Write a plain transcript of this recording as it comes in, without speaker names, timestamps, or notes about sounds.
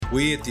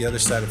We at the Other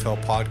Side of Hell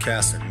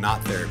podcast are not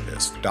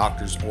therapists,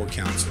 doctors, or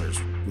counselors.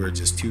 We're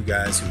just two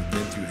guys who've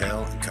been through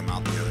hell and come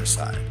out the other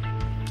side.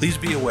 Please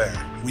be aware,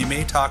 we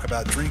may talk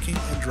about drinking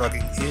and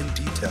drugging in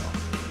detail.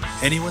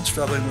 Anyone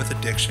struggling with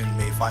addiction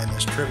may find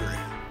this triggering.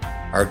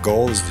 Our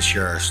goal is to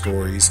share our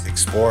stories,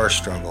 explore our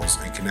struggles,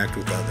 and connect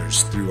with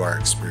others through our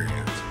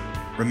experience.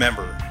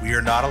 Remember, we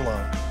are not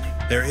alone.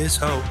 There is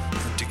hope,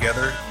 and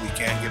together we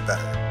can get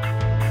better.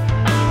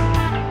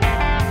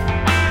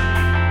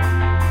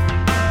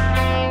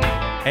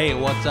 Hey,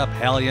 what's up,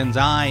 Hellions?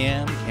 I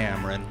am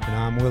Cameron. And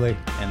I'm Willie.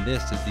 And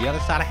this is the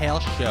Other Side of Hell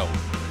show.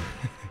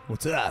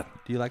 What's up?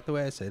 Do you like the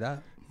way I say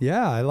that?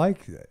 Yeah, I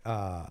like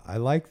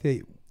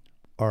that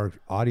our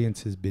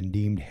audience has been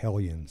deemed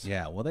Hellions.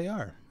 Yeah, well, they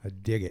are. I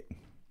dig it.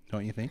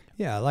 Don't you think?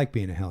 Yeah, I like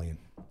being a Hellion.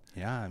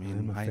 Yeah, I mean,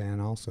 I'm a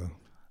fan also.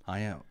 I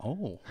am.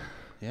 Oh,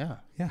 yeah.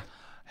 Yeah.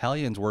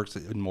 Hellions works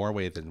in more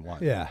ways than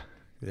one. Yeah.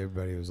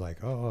 Everybody was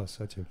like, oh,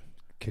 such a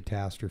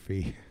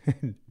catastrophe.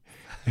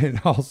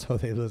 And also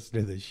they listen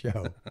to the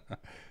show.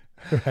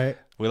 Right?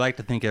 We like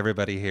to think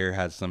everybody here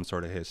has some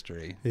sort of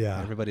history.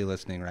 Yeah. Everybody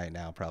listening right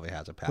now probably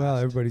has a past. Well,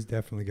 everybody's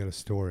definitely got a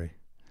story.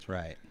 That's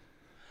right.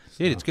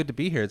 Dude, it's good to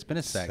be here. It's been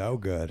a sec. So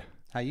good.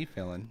 How you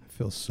feeling? I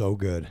feel so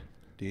good.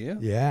 Do you?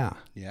 Yeah.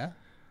 Yeah?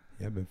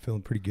 Yeah, I've been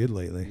feeling pretty good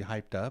lately. You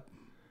hyped up?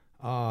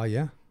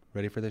 Yeah.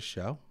 Ready for this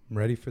show? I'm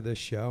ready for this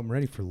show. I'm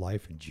ready for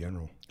life in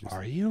general.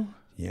 Are you?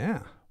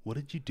 Yeah. What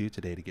did you do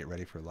today to get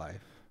ready for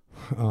life?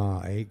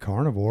 I ate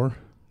carnivore.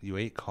 You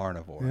ate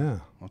carnivore. Yeah.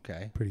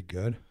 Okay. Pretty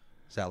good.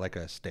 Is that like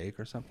a steak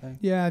or something?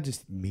 Yeah,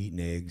 just meat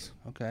and eggs.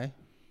 Okay.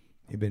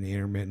 You've been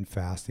intermittent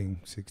fasting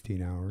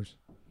 16 hours.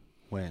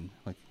 When?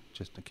 Like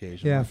just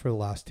occasionally? Yeah, for the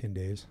last 10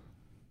 days.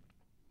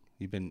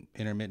 You've been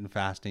intermittent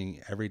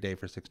fasting every day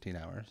for 16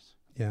 hours?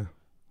 Yeah,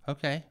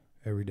 Okay.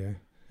 every day.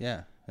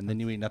 Yeah. And then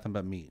you eat nothing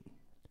but meat.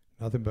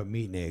 Nothing but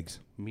meat and eggs.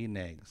 Meat and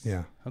eggs.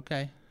 Yeah.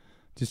 Okay.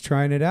 Just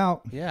trying it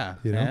out. Yeah.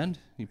 You know? And?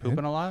 You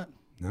pooping a lot?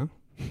 No?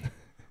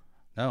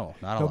 No,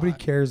 not a Nobody lot.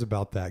 cares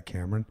about that,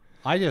 Cameron.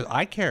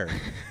 I care.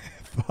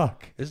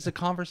 Fuck. This is a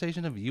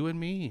conversation of you and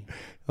me.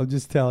 I'm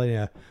just telling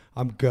you,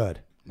 I'm good.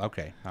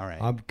 Okay. All right.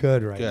 I'm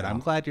good right Good. now. I'm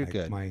glad you're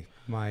good.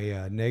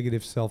 My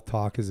negative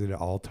self-talk is at an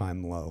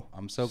all-time low.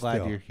 I'm so glad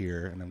Still. you're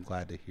here, and I'm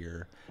glad to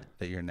hear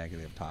that your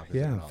negative talk is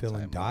Yeah, at an I'm feeling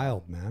all-time low.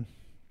 dialed, man.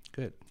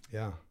 Good.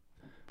 Yeah.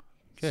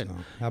 Good. So,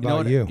 how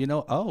about you?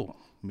 Oh,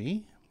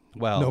 me?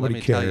 Well, Nobody let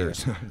me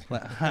cares. tell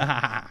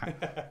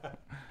you.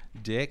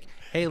 Dick.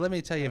 Hey, let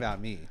me tell you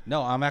about me.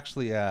 No, I'm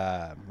actually,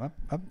 I'm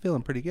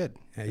feeling pretty good.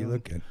 Yeah, you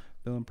look good.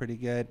 Feeling pretty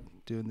good.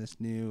 Doing this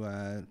new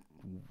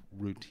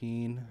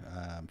routine.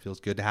 Feels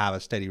good to have a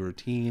steady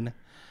routine.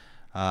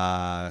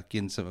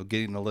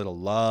 Getting a little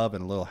love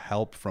and a little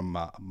help from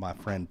my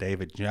friend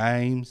David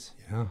James.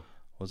 Yeah.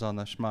 Was on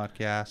the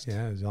Schmodcast.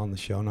 Yeah, I was on the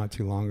show not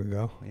too long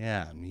ago.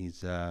 Yeah, and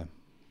he's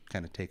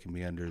kind of taking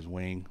me under his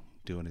wing,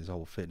 doing his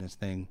whole fitness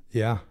thing.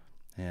 Yeah.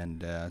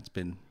 And it's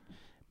been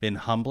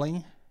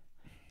humbling,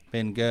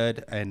 been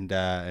good,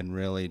 and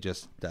really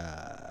just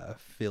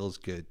feels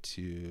good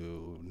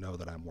to know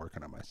that I'm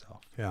working on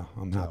myself. Yeah,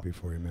 I'm happy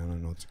for you, man. I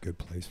know it's a good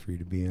place for you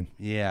to be in.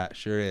 Yeah, it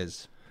sure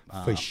is.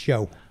 For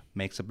sure.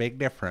 Makes a big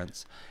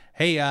difference.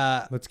 Hey,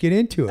 Let's get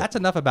into it. that's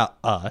enough about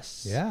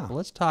us. Yeah.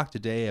 Let's talk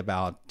today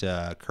about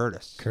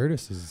Curtis.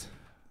 Curtis is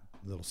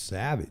a little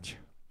savage.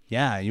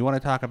 Yeah, you want to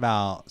talk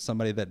about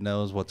somebody that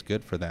knows what's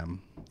good for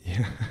them.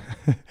 Yeah.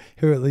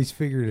 Who at least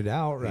figured it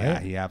out, right? Yeah,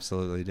 he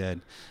absolutely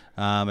did.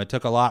 It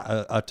took a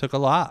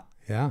lot.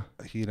 Yeah.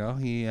 You know,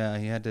 he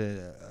had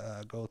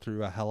to go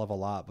through a hell of a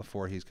lot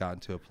before he's gotten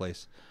to a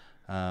place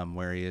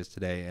where he is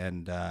today,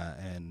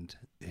 and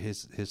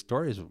his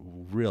story is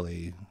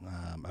really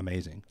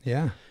amazing.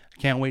 Yeah.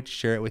 I can't wait to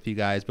share it with you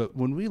guys. But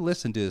when we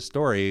listen to his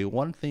story,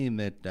 one thing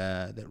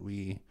that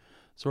we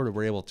sort of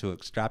were able to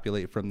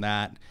extrapolate from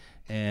that,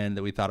 and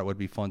that we thought it would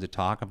be fun to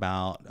talk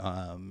about,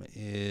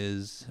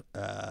 is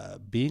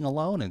being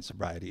alone in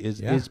sobriety.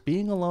 Is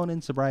being alone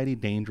in sobriety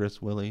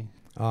dangerous, Willie?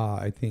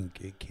 I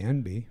think it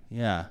can be.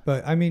 Yeah.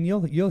 But I mean,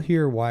 you'll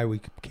hear why we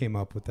came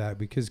up with that,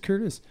 because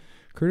Curtis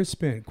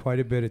spent quite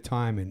a bit of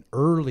time in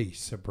early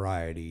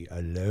sobriety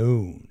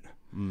alone,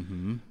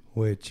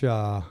 which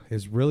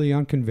is really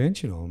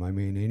unconventional. I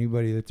mean,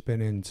 anybody that's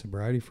been in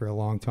sobriety for a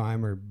long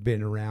time or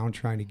been around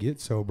trying to get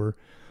sober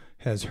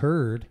has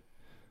heard,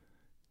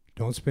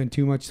 don't spend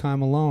too much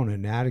time alone.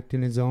 An addict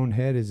in his own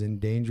head is in a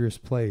dangerous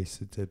place.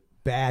 It's a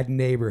bad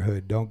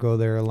neighborhood. Don't go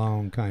there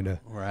alone kind of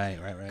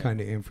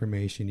kind of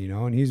information, you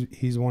know. And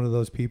he's one of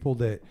those people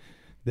that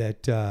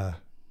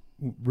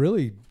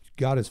really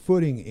got his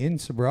footing in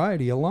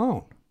sobriety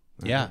alone.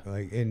 Yeah.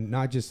 And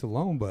not just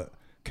alone, but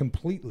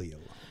completely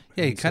alone.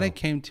 Yeah, he kind of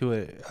came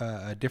to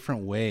a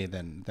different way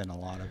than a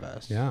lot of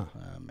us. Yeah.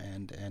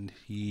 And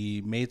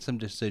he made some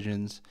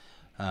decisions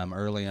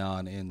early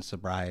on in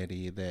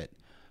sobriety that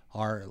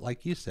are,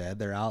 like you said,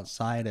 they're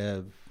outside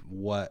of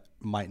what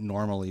might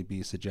normally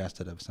be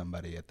suggested of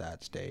somebody at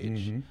that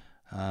stage.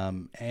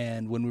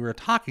 And when we were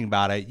talking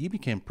about it, you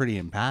became pretty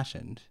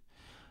impassioned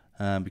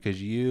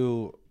because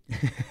you...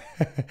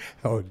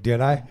 Oh, did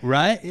I?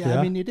 Right? Yeah,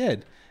 I mean, you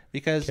did.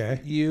 Because Okay.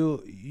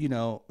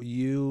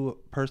 you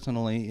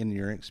personally, in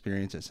your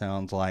experience, it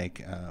sounds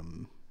like,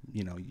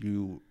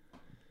 you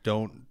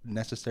don't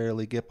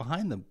necessarily get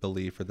behind the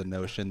belief or the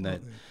notion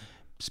that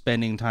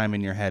spending time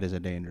in your head is a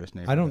dangerous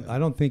neighborhood. I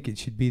don't think it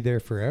should be there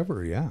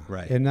forever. Yeah.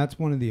 Right. And that's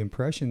one of the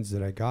impressions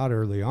that I got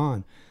early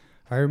on.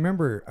 I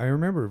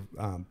remember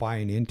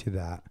buying into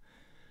that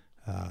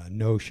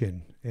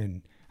notion,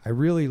 and I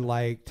really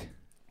liked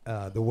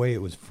the way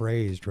it was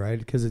phrased, right?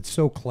 Because it's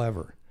so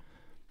clever.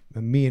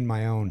 Me in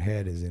my own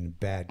head is in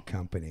bad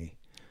company,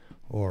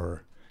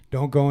 or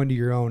don't go into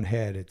your own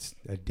head. It's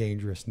a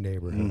dangerous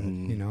neighborhood,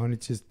 and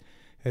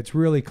it's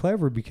really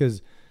clever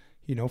because,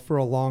 for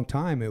a long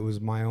time, it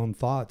was my own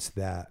thoughts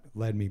that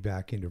led me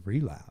back into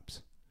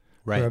relapse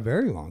for a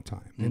very long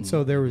time. And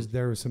so there was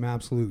some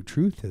absolute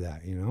truth to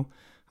that.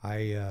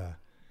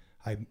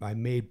 I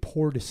made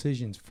poor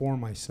decisions for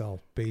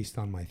myself based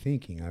on my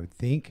thinking. I would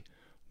think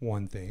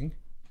one thing,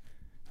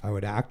 I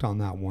would act on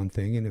that one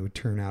thing, and it would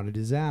turn out a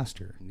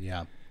disaster.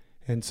 Yeah.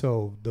 And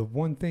so the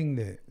one thing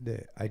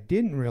that I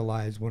didn't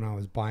realize when I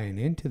was buying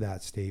into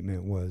that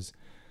statement was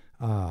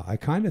I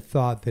kind of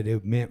thought that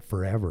it meant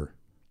forever.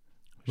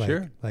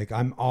 Sure. Like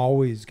I'm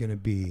always going to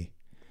be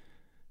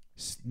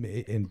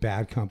in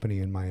bad company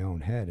in my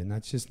own head. And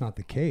that's just not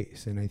the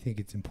case. And I think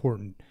it's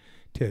important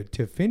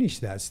to finish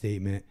that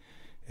statement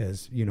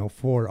as,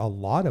 for a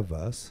lot of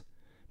us,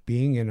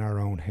 being in our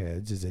own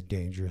heads is a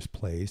dangerous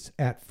place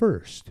at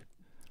first.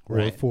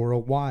 Or for a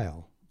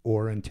while,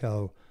 or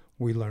until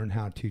we learn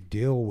how to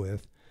deal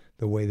with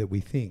the way that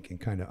we think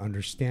and kind of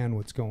understand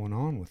what's going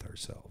on with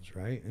ourselves,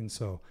 right? And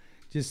so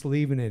just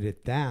leaving it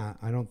at that,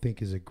 I don't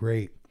think it's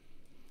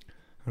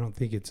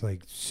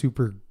like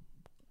super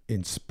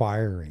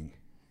inspiring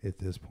at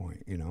this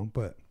point,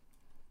 but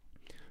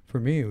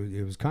for me,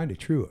 it was kind of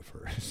true at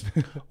first.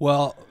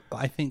 Well,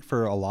 I think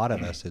for a lot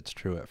of us, it's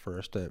true at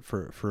first,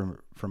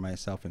 for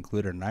myself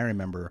included. And I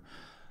remember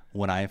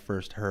when I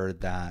first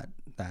heard that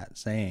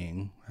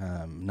saying,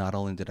 not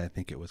only did I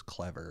think it was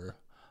clever,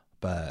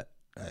 but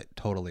it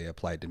totally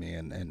applied to me.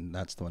 And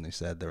that's the one they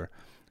said, they're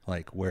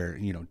like, where,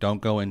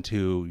 don't go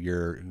into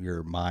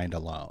your mind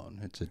alone.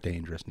 It's a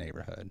dangerous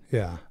neighborhood.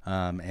 Yeah.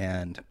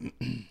 And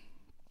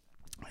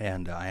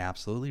I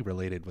absolutely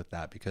related with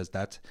that, because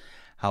that's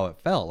how it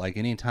felt. Like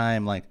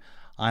anytime, like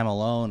I'm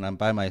alone, I'm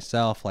by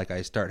myself, like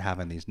I start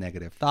having these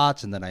negative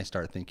thoughts, and then I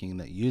start thinking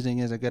that using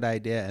is a good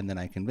idea, and then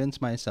I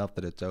convince myself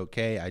that it's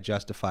okay. I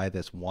justify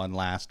this one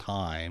last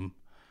time,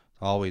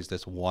 always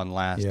this one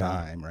last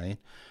time, right?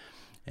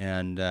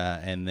 And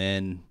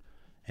then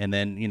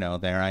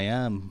there I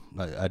am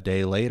a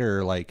day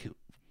later, like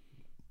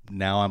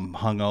now I'm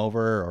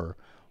hungover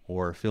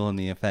or feeling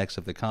the effects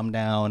of the come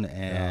down,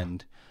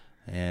 and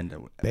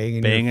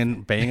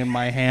banging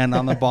my hand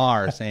on the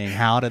bar saying,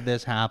 how did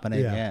this happen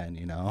again?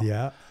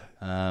 Yeah.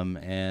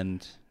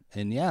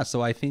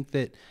 So I think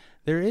that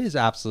there is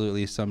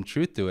absolutely some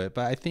truth to it,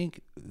 but I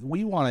think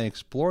we want to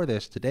explore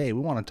this today.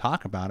 We want to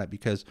talk about it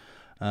because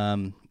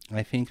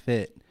I think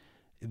that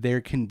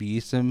there can be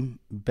some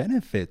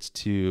benefits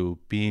to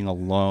being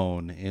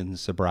alone in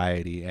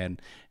sobriety,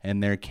 and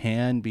there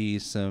can be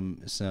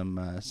some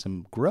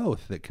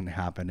growth that can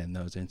happen in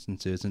those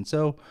instances. And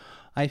so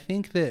I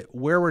think that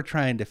where we're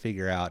trying to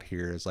figure out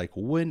here is like,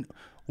 when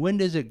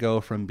does it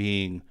go from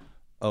being,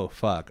 oh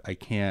fuck, I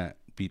can't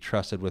be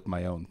trusted with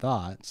my own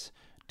thoughts,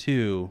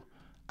 to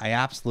I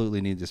absolutely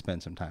need to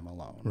spend some time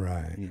alone.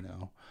 Right.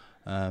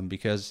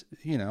 Because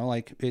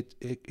like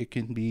it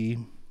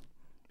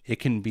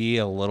can be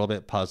a little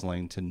bit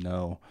puzzling to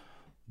know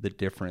the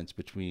difference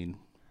between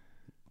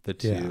the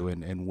two,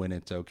 and when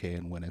it's okay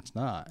and when it's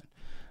not.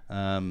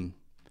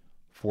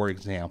 For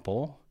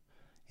example,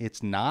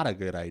 it's not a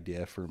good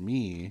idea for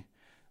me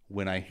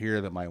when I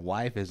hear that my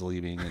wife is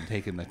leaving and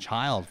taking the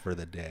child for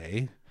the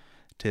day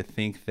to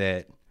think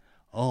that,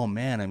 oh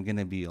man, I'm going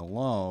to be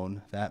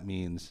alone. That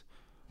means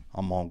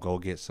I'm going to go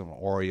get some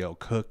Oreo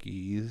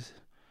cookies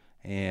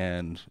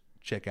and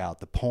check out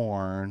the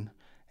porn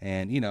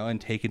and, and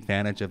take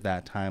advantage of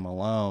that time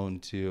alone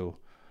to,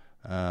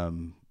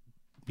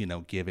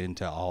 give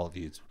into all of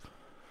these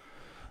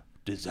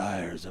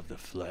desires of the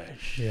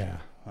flesh. Yeah.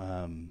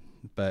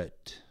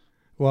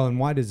 Well, and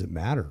why does it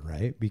matter,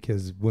 right?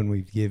 Because when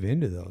we give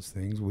into those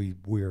things,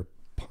 we are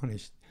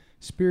punished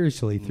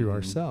spiritually through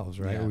ourselves,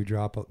 right? Yeah. We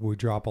drop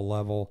a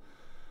level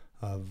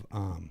of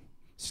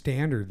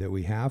standard that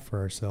we have for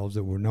ourselves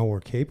that we know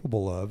we're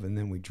capable of, and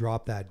then we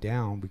drop that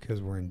down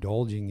because we're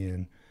indulging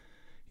in,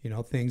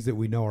 things that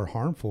we know are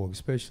harmful,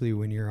 especially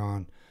when you're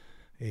on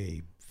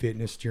a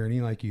fitness journey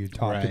like you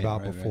talked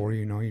about before. Right.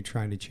 You're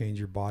trying to change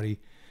your body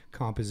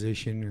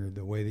composition or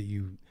the way that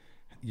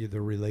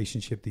the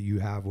relationship that you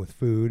have with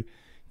food.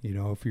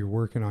 If you're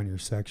working on your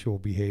sexual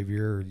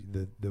behavior or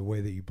the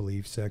way that you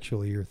believe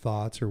sexually, your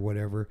thoughts or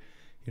whatever,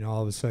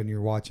 all of a sudden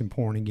you're watching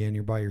porn again,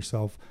 you're by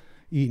yourself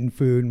eating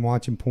food and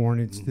watching porn.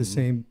 It's the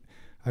same.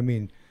 I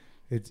mean,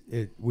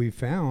 we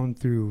found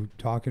through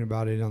talking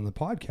about it on the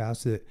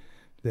podcast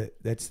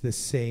that's the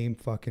same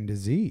fucking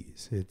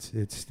disease.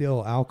 It's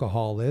still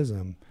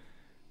alcoholism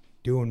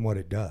doing what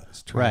it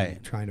does,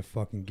 trying to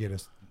fucking get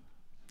us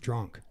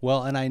drunk.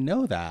 Well, and I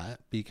know that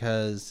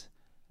because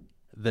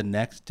the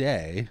next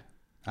day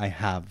I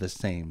have the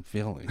same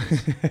feelings,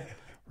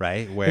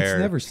 right? Where it's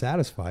never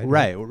satisfied.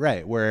 Right.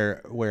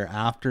 Where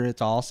after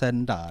it's all said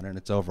and done and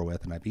it's over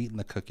with and I've eaten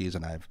the cookies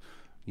and I've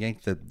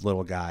yanked the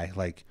little guy,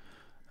 like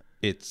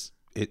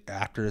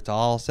after it's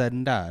all said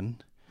and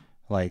done,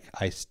 like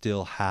I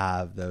still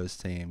have those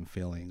same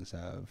feelings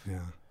of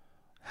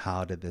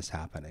how did this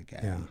happen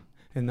again? Yeah.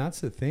 And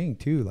that's the thing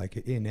too, like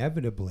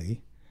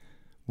inevitably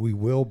we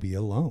will be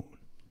alone.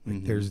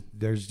 Like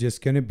there's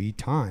just going to be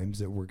times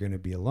that we're going to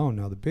be alone.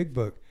 Now the big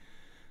book,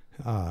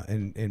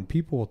 and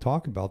people will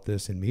talk about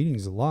this in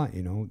meetings a lot,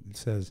 you know, it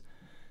says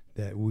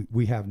that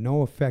we have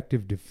no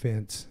effective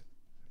defense,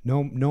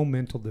 no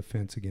mental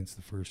defense against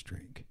the first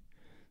drink.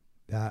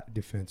 That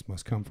defense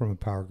must come from a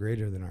power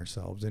greater than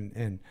ourselves.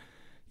 And,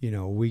 you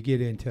know, we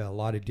get into a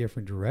lot of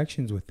different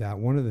directions with that.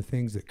 One of the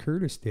things that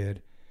Curtis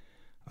did,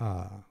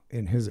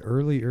 in his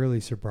early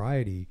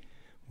sobriety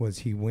was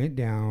he went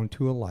down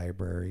to a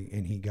library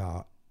and he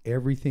got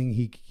everything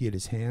he could get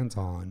his hands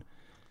on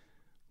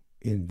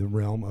in the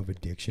realm of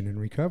addiction and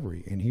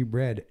recovery. And he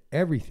read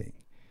everything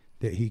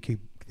that he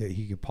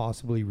could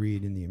possibly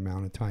read in the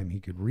amount of time he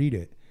could read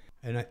it.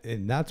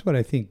 And that's what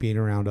I think being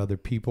around other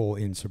people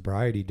in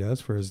sobriety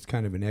does for us. It's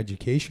kind of an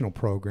educational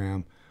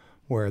program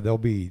where they'll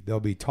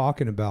be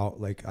talking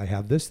about, like, I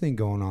have this thing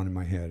going on in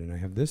my head and I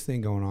have this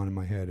thing going on in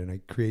my head and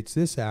it creates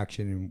this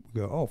action, and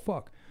we go, oh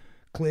fuck,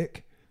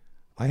 click,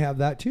 I have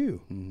that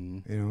too.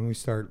 You know,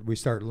 we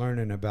start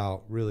learning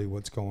about really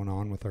what's going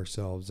on with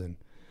ourselves and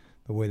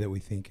the way that we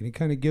think, and it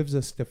kind of gives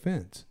us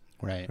defense,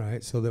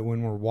 right? So that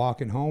when we're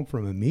walking home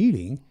from a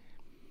meeting,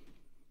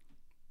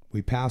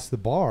 we pass the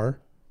bar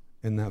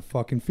and that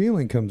fucking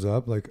feeling comes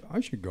up, like,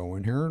 I should go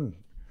in here and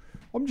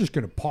I'm just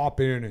going to pop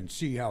in and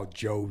see how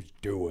Joe's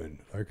doing.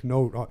 Like,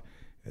 no,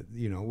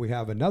 you know, we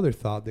have another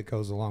thought that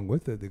goes along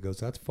with it that goes,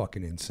 that's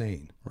fucking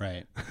insane.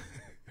 Right.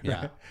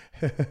 Yeah.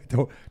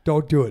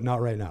 Don't do it. Not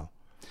right now.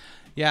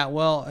 Yeah.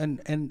 Well,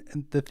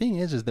 and the thing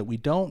is that we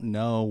don't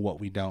know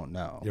what we don't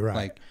know. You're right.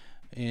 Like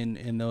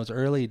in those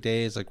early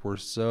days, like we're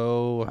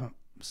so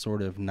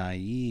sort of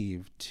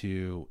naive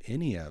to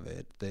any of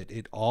it that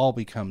it all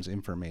becomes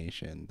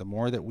information. The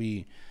more that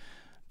we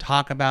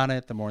talk about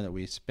it, the more that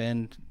we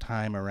spend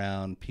time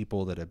around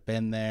people that have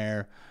been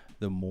there,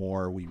 the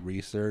more we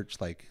research,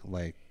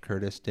 like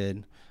Curtis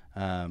did,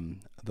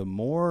 the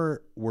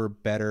more we're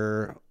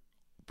better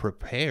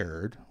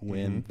prepared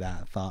when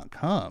that thought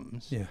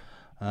comes. Yeah.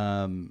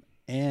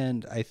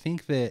 And I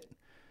think that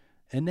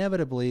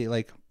inevitably,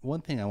 like,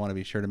 one thing I want to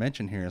be sure to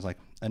mention here is, like,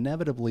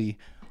 inevitably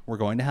we're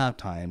going to have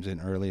times in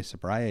early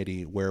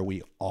sobriety where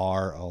we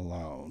are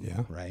alone.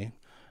 Yeah. Right.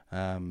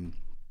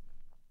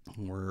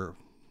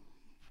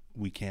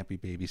 We can't be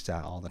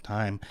babysat all the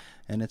time,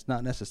 and it's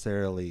not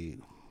necessarily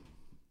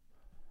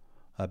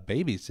a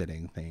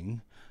babysitting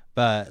thing,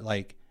 but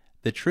like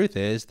the truth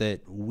is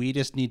that we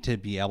just need to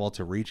be able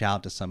to reach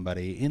out to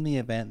somebody in the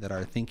event that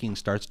our thinking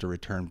starts to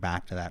return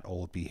back to that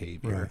old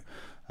behavior.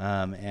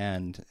 Right.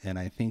 And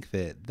I think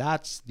that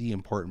that's the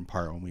important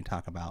part when we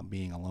talk about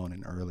being alone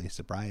in early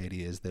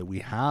sobriety, is that we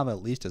have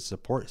at least a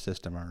support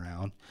system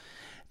around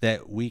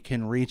that we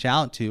can reach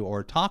out to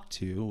or talk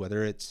to,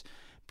 whether it's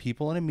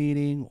people in a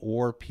meeting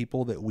or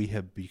people that we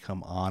have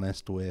become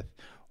honest with,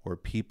 or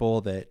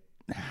people that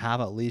have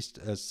at least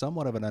a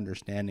somewhat of an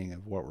understanding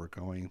of what we're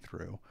going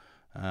through.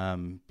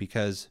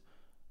 Because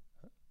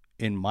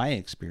in my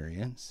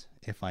experience,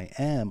 if I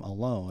am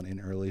alone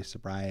in early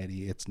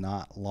sobriety, it's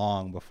not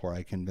long before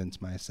I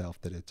convince myself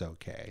that it's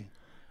okay,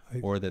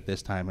 or that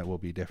this time it will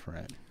be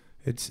different.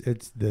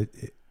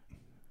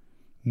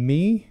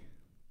 Me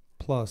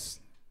plus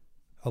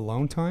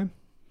alone time,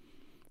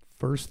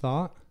 first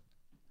thought,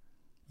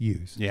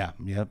 use. Yeah.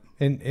 Yep.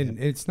 And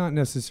it's not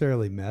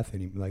necessarily meth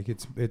anymore. Like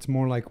it's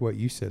more like what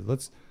you said.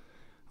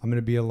 I'm going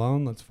to be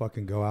alone. Let's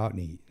fucking go out and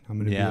eat. I'm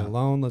going to be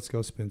alone. Let's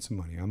go spend some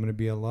money. I'm going to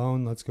be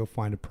alone. Let's go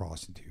find a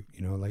prostitute,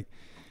 you know, like,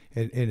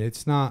 and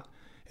it's not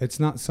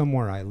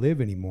somewhere I live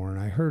anymore. And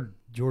I heard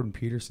Jordan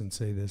Peterson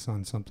say this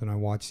on something I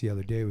watched the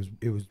other day.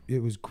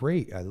 It was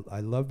great. I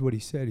loved what he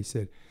said. He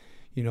said,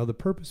 you know, the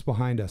purpose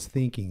behind us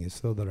thinking is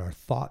so that our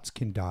thoughts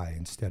can die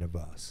instead of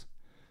us.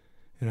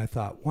 And I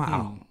thought,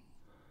 wow.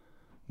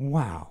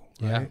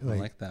 Yeah. Right? I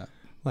like that.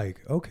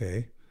 Like,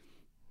 okay.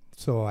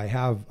 So I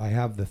have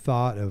the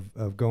thought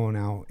of going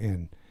out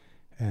and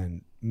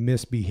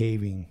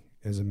misbehaving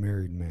as a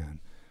married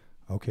man.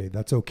 Okay,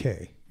 that's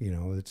okay. You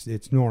know,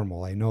 it's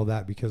normal. I know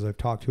that because I've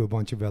talked to a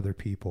bunch of other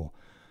people.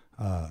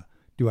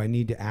 Do I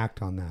need to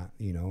act on that?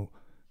 You know,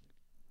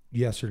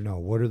 yes or no?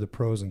 What are the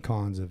pros and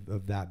cons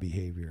of that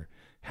behavior?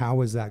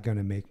 How is that going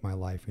to make my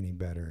life any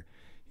better?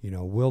 You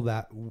know,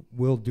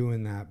 will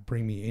doing that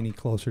bring me any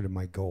closer to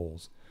my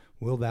goals?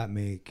 Will that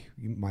make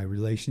my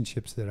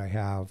relationships that I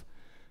have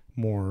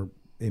more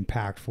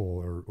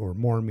impactful or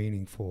more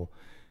meaningful?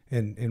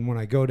 And when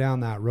I go down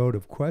that road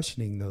of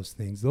questioning those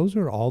things, those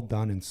are all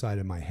done inside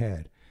of my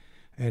head.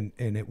 And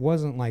it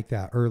wasn't like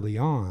that early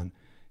on.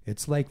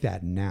 It's like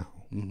that now.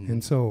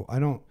 And so I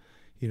don't,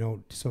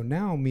 so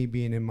now me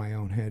being in my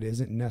own head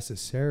isn't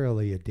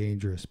necessarily a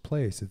dangerous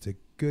place. It's a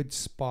good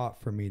spot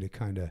for me to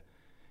kind of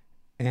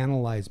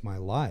analyze my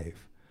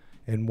life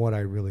and what I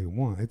really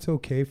want. It's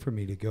okay for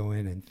me to go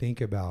in and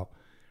think about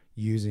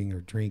using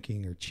or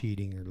drinking or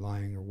cheating or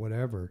lying or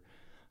whatever,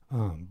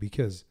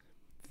 because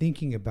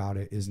thinking about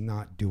it is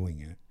not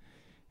doing it.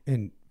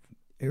 And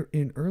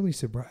in early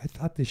sobriety, I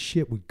thought this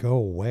shit would go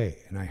away.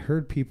 And I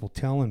heard people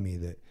telling me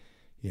that,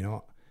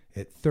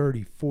 at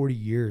 30, 40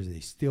 years, they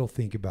still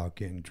think about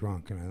getting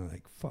drunk. And I'm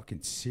like,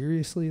 fucking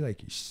seriously?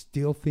 Like, you're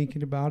still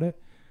thinking about it?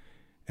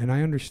 And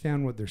I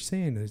understand what they're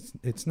saying.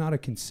 It's not a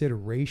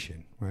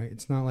consideration, right?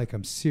 It's not like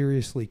I'm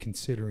seriously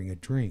considering a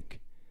drink.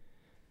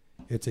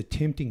 It's a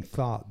tempting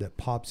thought that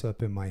pops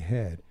up in my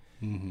head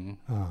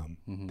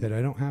that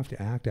I don't have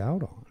to act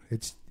out on.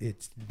 It's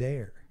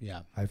there.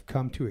 Yeah. I've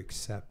come to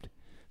accept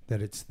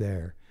that it's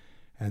there,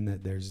 and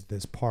that there's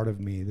this part of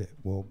me that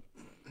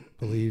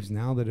believes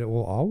now that it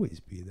will always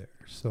be there.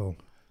 So,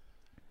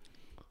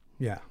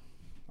 yeah.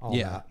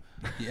 That.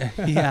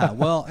 Yeah.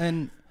 Well,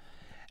 and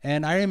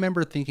I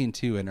remember thinking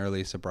too in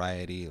early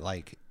sobriety,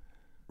 like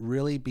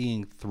really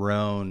being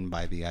thrown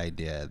by the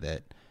idea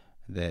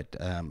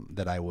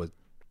that I would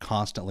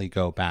constantly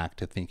go back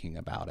to thinking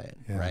about it.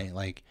 Yeah. Right.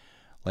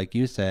 Like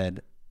you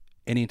said,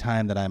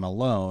 anytime that I'm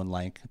alone,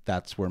 like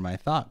that's where my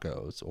thought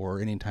goes,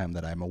 or anytime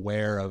that I'm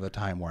aware of a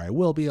time where I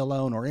will be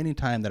alone, or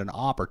anytime that an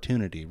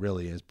opportunity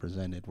really is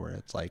presented where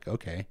it's like,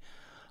 okay,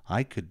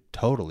 I could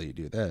totally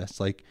do this.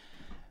 Like,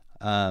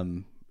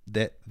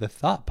 that the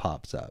thought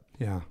pops up.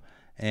 Yeah.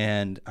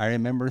 And I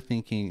remember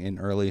thinking in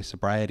early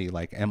sobriety,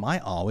 like, am I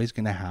always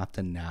going to have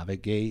to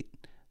navigate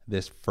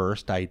this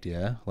first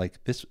idea? Like,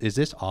 is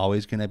this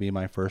always going to be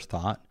my first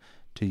thought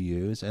to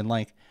use? And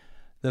like,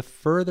 the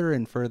further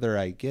and further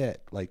I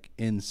get, like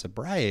in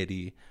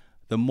sobriety,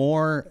 the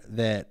more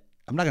that,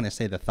 I'm not going to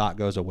say the thought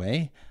goes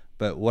away,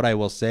 but what I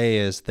will say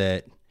is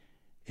that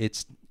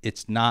it's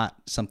not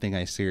something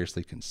I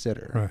seriously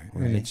consider.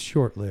 Right. And it's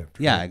short-lived.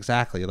 Right? Yeah,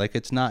 exactly. Like,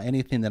 it's not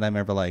anything that I'm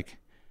ever like,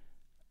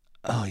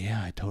 oh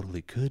yeah, I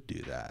totally could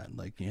do that.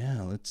 Like,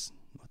 yeah, let's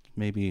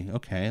maybe,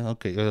 okay.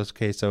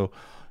 So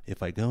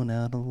if I go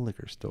now to the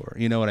liquor store,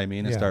 you know what I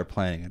mean? And start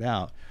planning it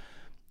out.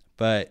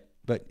 But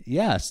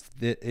yes,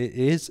 it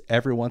is,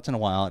 every once in a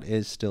while, it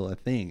is still a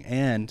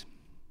thing.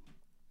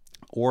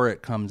 Or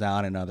it comes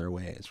out in other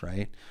ways,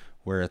 right?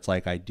 Where it's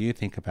like, I do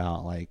think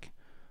about like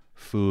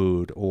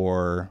food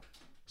or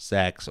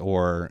sex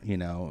or,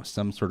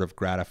 some sort of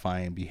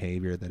gratifying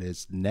behavior that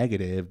is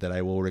negative that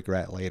I will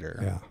regret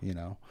later,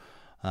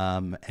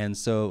 and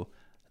so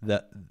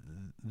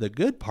the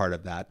good part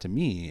of that to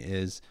me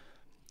is,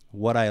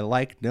 what I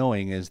like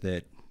knowing is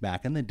that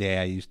back in the day,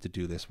 I used to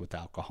do this with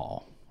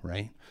alcohol,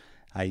 right?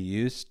 I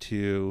used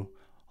to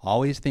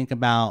always think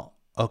about,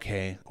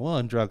 okay, well,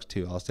 and drugs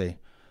too. I'll say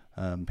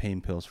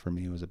pain pills for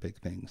me was a big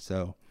thing.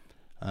 So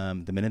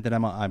the minute that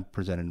I'm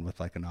presented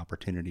with like an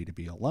opportunity to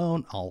be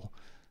alone,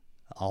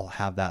 I'll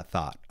have that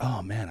thought,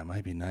 oh man, it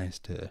might be nice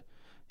to,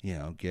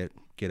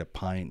 get a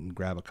pint and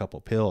grab a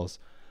couple pills.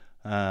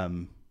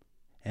 And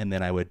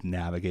then I would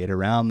navigate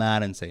around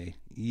that and say,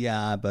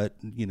 yeah, but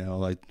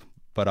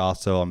but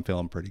also I'm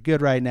feeling pretty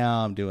good right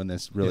now. I'm doing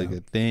this really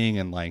good thing.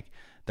 And like,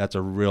 that's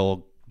a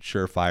real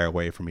surefire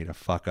way for me to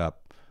fuck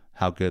up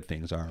how good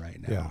things are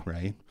right now. Yeah.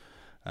 Right.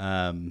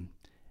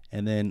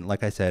 And then,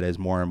 like I said, as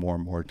more and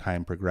more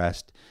time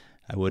progressed,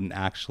 I wouldn't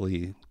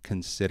actually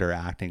consider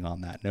acting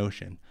on that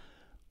notion.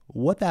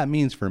 What that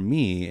means for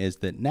me is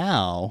that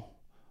now,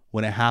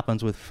 when it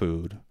happens with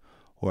food,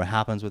 or it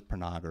happens with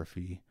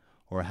pornography,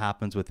 or it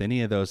happens with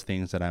any of those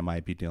things that I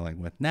might be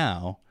dealing with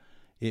now,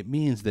 it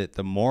means that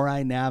the more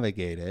I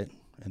navigate it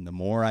and the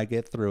more I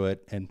get through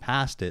it and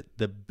past it,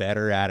 the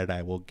better at it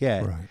I will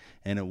get. Right.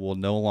 And it will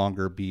no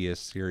longer be a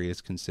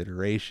serious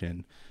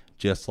consideration,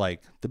 just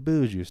like the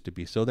booze used to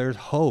be. So there's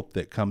hope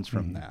that comes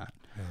from that,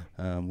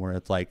 where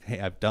it's like, hey,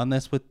 I've done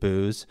this with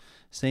booze.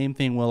 Same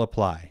thing will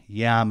apply.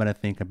 Yeah, I'm going to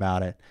think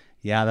about it.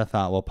 Yeah, the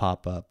thought will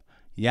pop up.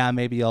 Yeah,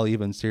 maybe I'll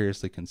even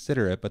seriously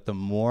consider it. But the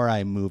more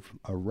I move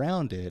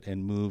around it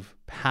and move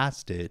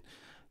past it,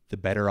 the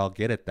better I'll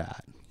get at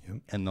that.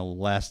 Yep. And the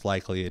less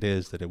likely it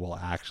is that it will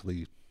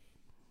actually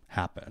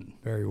happen.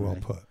 Very well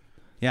put.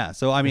 Yeah.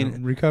 So, I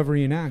mean,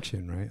 recovery in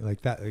action, right?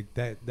 Like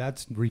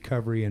that's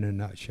recovery in a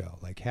nutshell,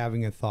 like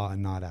having a thought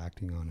and not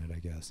acting on it, I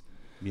guess.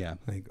 Yeah.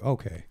 Like,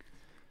 okay,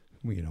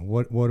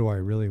 what do I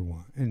really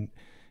want?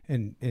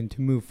 And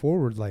to move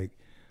forward, like,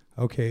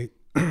 okay,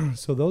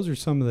 so those are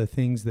some of the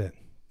things that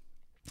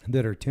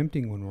are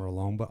tempting when we're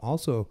alone, but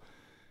also,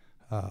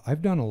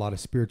 I've done a lot of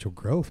spiritual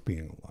growth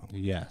being alone.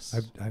 Yes.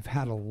 I've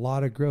had a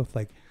lot of growth.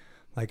 Like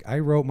I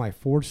wrote my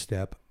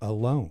 4-step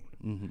alone.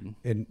 Mm-hmm.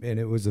 And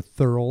it was a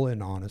thorough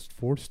and honest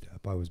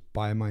 4-step. I was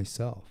by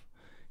myself,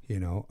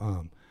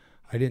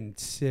 I didn't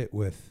sit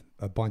with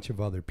a bunch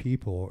of other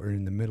people or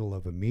in the middle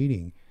of a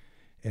meeting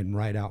and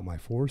write out my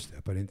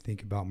 4-step. I didn't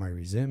think about my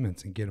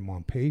resentments and get them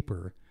on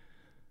paper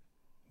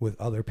with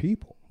other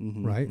people.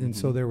 Mm-hmm. Right. Mm-hmm. And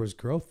so there was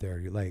growth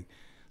there. Like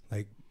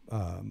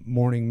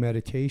morning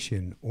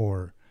meditation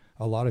or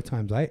a lot of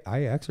times I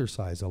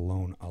exercise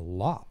alone a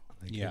lot.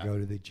 Like Yeah. I go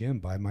to the gym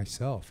by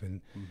myself,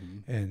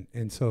 Mm-hmm.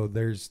 and so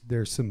there's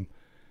some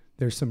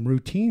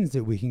routines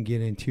that we can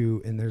get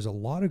into, and there's a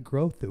lot of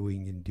growth that we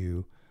can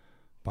do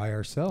by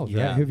ourselves.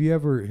 Yeah. Right? Have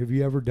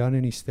you ever done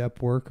any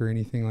step work or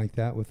anything like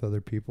that with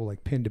other people,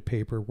 like pen to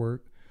paper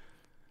work?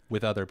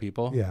 With other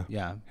people? Yeah.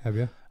 Yeah. Have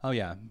you? Oh,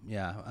 yeah.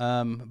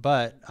 Yeah.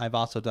 But I've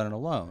also done it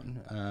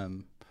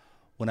alone.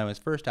 When I was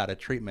first out of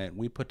treatment,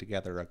 we put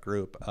together a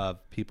group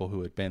of people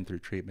who had been through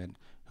treatment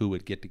who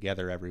would get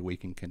together every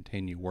week and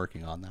continue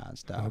working on that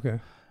stuff. Okay.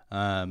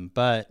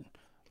 But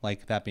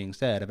like that being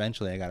said,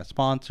 eventually I got a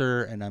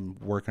sponsor and I'm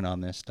working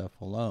on this stuff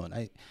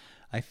alone.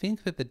 I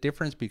think that the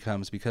difference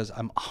becomes, because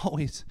I'm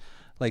always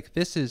like,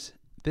 this is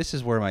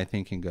where my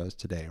thinking goes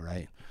today,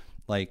 right?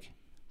 Like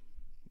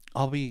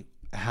I'll be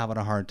having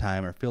a hard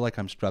time or feel like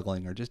I'm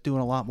struggling or just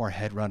doing a lot more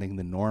head running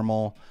than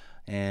normal,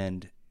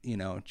 and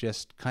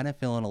just kind of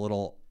feeling a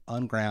little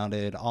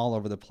ungrounded, all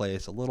over the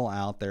place, a little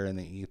out there in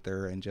the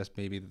ether, and just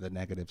maybe the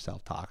negative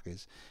self-talk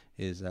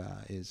is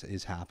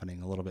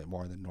happening a little bit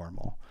more than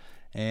normal.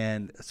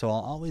 And so I'll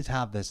always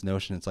have this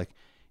notion. It's like,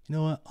 you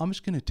know what? I'm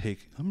just gonna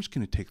take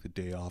the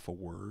day off of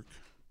work.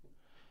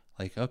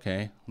 Like,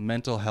 okay,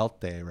 mental health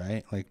day,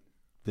 right? Like,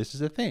 this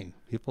is a thing.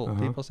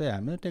 People say,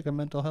 I'm gonna take a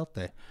mental health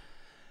day,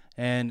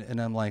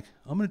 and I'm like,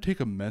 I'm gonna take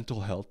a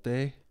mental health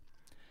day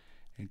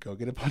and go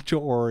get a bunch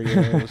of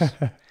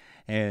Oreos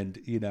and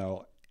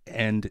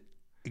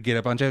get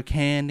a bunch of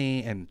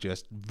candy and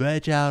just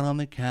veg out on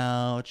the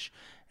couch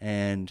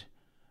and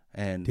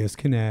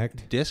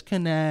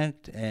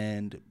disconnect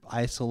and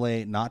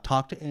isolate, not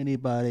talk to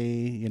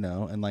anybody,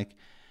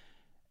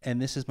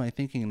 and this is my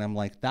thinking. And I'm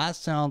like, that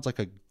sounds like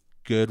a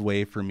good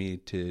way for me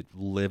to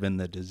live in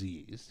the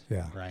disease.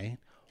 Yeah. Right.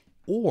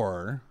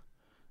 Or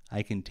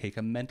I can take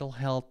a mental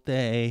health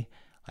day.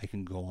 I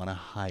can go on a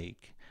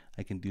hike.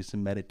 I can do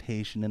some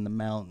meditation in the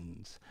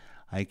mountains.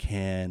 I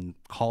can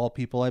call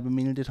people I've been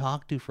meaning to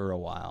talk to for a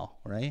while,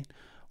 right?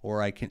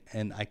 Or I can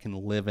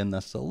live in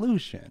the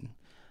solution.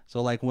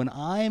 So like when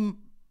I'm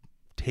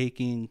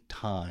taking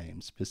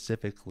time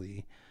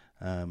specifically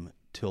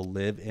to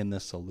live in the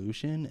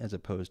solution, as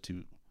opposed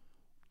to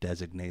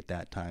designate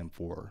that time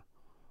for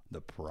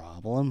the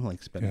problem,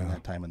 like spending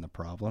that time in the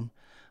problem,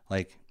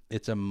 like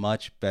it's a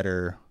much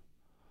better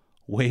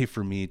way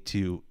for me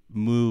to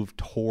move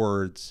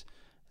towards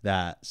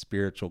that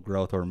spiritual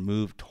growth, or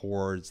move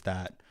towards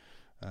that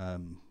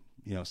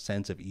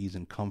sense of ease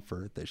and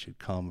comfort that should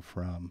come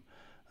from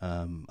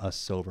a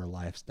sober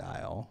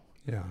lifestyle.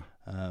 Yeah.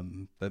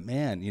 But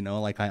man,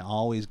 like I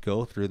always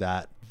go through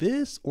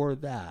this or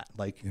that.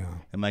 Like,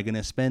 am I going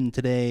to spend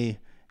today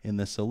in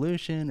the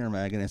solution, or am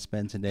I going to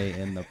spend today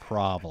in the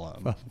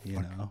problem?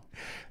 Yeah.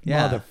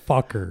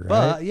 Motherfucker. Right?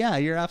 But yeah,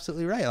 you're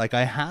absolutely right. Like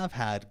I have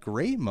had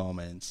great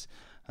moments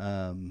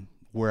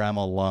where I'm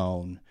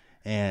alone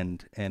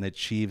and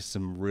achieve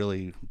some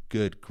really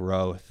good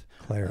growth,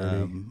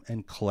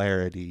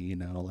 clarity,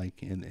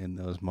 like in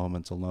those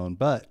moments alone.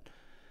 But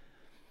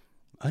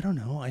I don't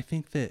know. I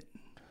think that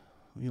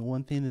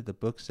one thing that the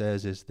book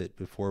says is that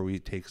before we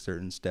take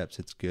certain steps,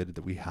 it's good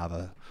that we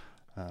have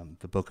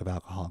the book of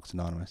Alcoholics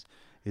Anonymous.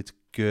 It's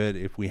good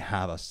if we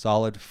have a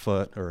solid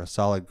foot or a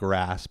solid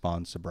grasp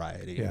on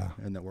sobriety,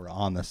 and that we're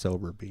on the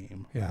sober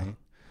beam. Yeah. Right?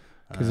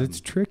 Because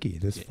it's tricky.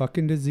 This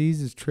fucking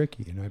disease is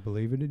tricky, and I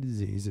believe in a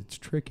disease. It's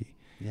tricky.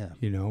 Yeah.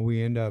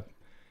 We end up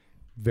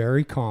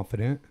very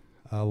confident.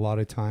 A lot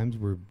of times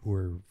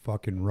we're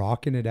fucking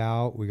rocking it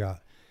out. We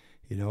got,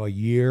 a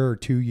year or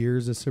 2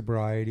 years of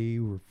sobriety.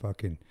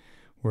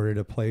 We're at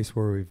a place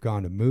where we've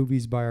gone to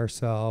movies by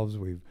ourselves.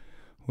 We've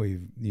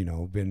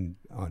been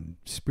on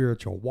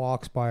spiritual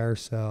walks by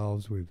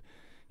ourselves. We've,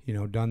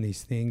 done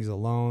these things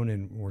alone,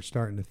 and we're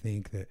starting to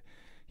think that,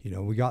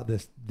 we got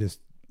this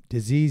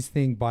disease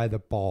thing by the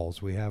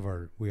balls. We have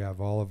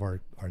all of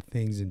our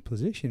things in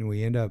position.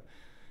 We end up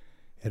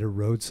at a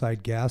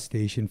roadside gas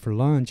station for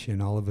lunch,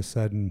 and all of a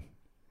sudden,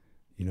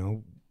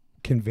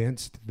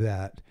 convinced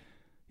that,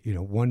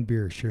 one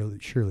beer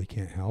surely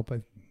can't help.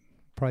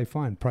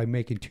 Probably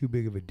making too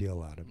big of a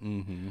deal out of it.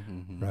 Mm-hmm,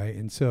 mm-hmm. Right.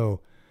 And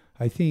so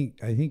I think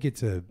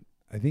it's a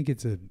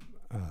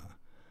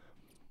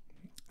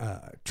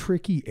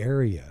tricky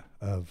area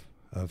of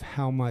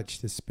how much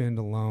to spend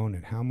alone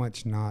and how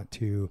much not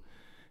to.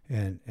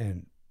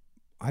 And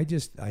I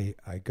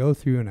go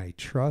through and I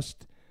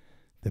trust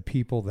the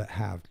people that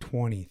have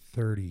 20,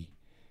 30,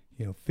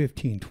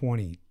 15,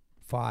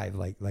 25,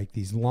 like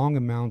these long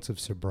amounts of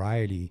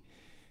sobriety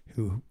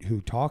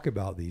who talk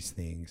about these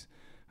things.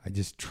 I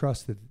just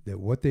trust that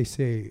what they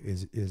say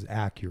is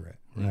accurate.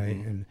 Right.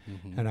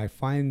 Mm-hmm. And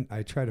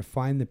I try to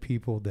find the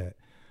people that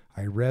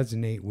I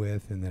resonate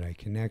with and that I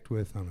connect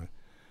with on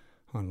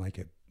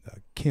a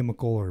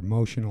chemical or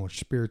emotional or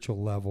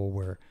spiritual level,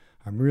 where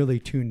I'm really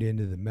tuned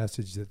into the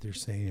message that they're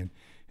saying,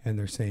 and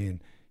they're saying,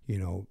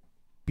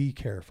 be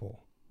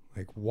careful,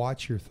 like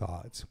watch your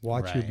thoughts,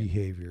 watch your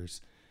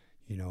behaviors.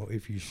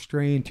 If you're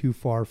straying too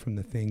far from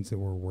the things that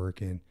we're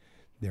working,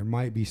 there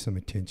might be some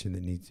attention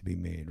that needs to be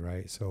made.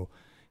 Right. So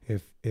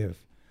if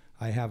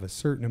I have a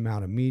certain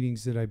amount of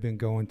meetings that I've been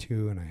going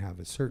to, and I have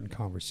a certain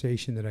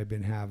conversation that I've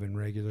been having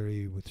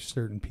regularly with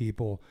certain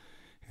people,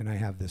 and I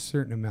have this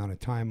certain amount of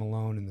time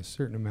alone and this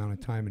certain amount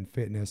of time in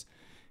fitness.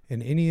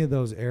 In any of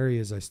those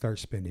areas, I start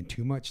spending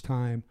too much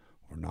time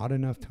or not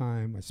enough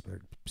time. I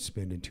start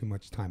spending too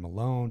much time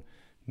alone,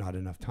 not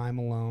enough time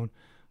alone.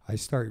 I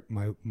start,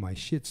 my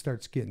shit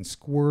starts getting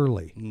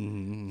squirrely,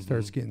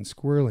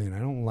 and I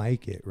don't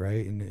like it,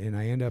 right? And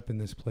I end up in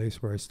this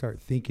place where I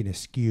start thinking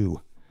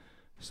askew,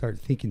 start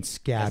thinking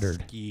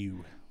scattered.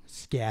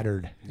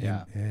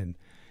 Yeah.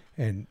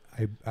 And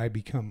I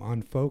become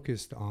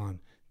unfocused on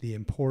the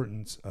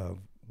importance of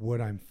what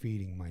I'm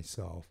feeding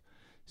myself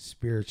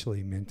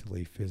spiritually,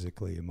 mentally,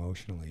 physically,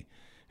 emotionally.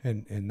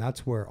 And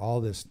that's where all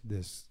the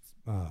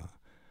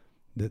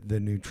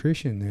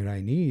nutrition that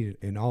I need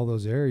in all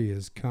those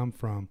areas come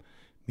from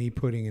me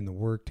putting in the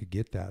work to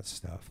get that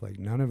stuff. Like,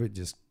 none of it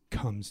just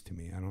comes to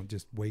me. I don't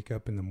just wake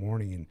up in the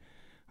morning and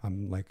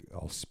I'm like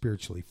all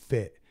spiritually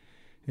fit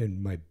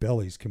and my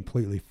belly's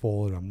completely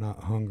full and I'm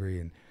not hungry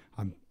and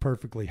I'm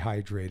perfectly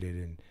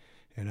hydrated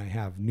and I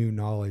have new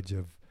knowledge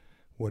of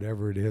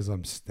whatever it is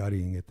I'm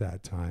studying at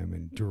that time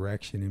and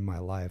direction in my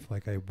life.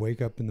 Like, I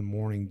wake up in the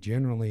morning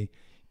generally,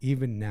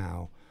 even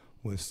now,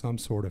 with some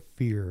sort of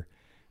fear,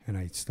 and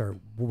I start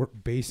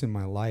basing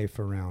my life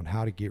around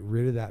how to get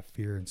rid of that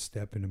fear and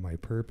step into my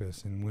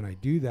purpose. And when I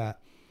do that,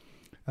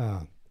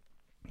 I'm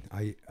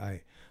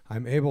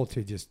able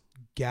to just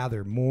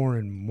gather more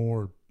and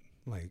more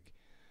like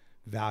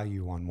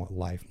value on what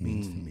life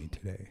means to me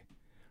today,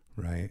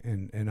 right?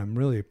 And I'm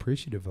really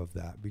appreciative of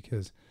that,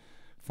 because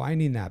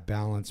finding that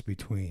balance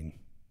between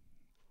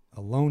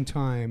alone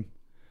time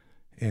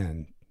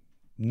and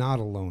not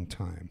alone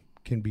time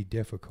can be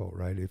difficult,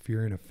 right? If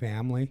you're in a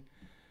family,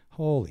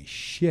 holy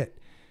shit.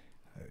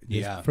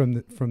 Yeah. From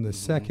the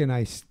second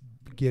I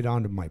get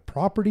onto my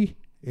property,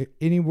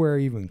 anywhere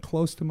even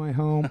close to my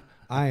home,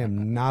 I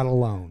am not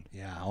alone.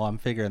 Yeah. Well, I'm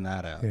figuring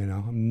that out. You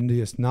know, I'm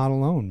just not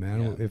alone,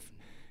 man. Yeah.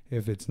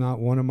 If it's not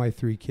one of my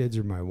 3 kids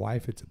or my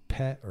wife, it's a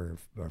pet or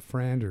a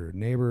friend or a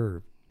neighbor,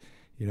 or,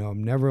 you know,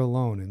 I'm never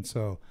alone. And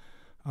so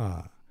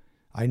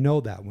I know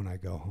that when I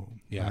go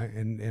home. Yeah. Right?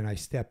 And I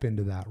step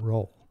into that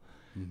role.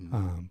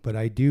 But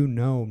I do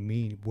know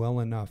me well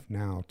enough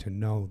now to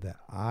know that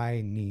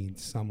I need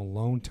some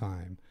alone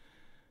time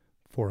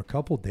for a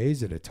couple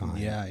days at a time.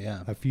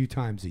 Yeah. A few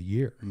times a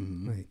year.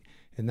 Like,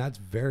 and that's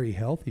very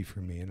healthy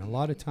for me. And a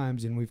lot of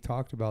times, and we've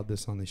talked about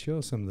this on the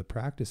show, some of the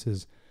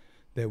practices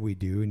that we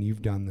do, and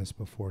you've done this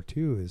before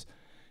too, is,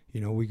 you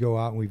know, we go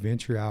out and we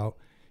venture out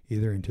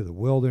either into the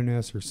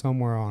wilderness or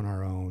somewhere on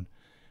our own.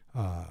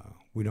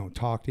 We don't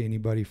talk to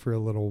anybody for a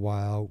little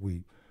while.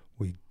 We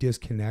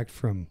disconnect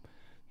from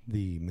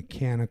the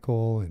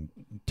mechanical and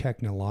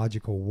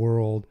technological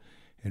world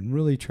and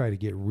really try to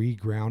get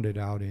regrounded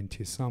out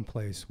into some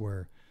place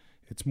where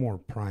it's more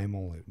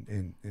primal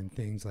and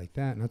things like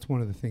that. And that's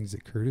one of the things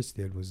that Curtis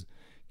did, was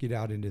get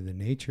out into the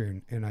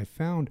nature. And I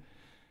found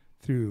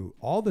through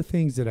all the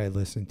things that I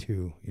listened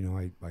to, you know,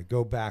 I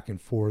go back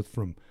and forth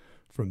from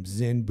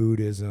Zen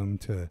Buddhism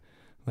to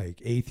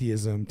like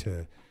atheism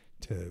to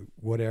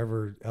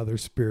whatever other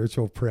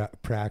spiritual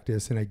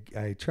practice. And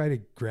I try to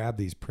grab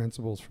these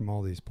principles from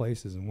all these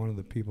places. And one of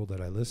the people that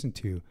I listen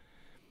to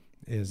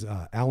is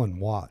Alan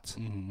Watts.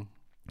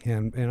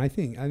 And I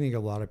think a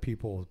lot of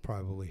people have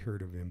probably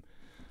heard of him.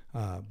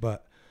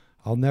 But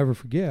I'll never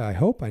forget, I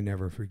hope I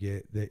never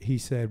forget, that he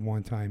said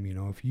one time, you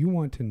know, if you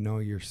want to know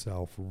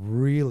yourself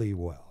really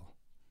well,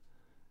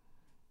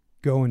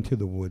 go into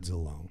the woods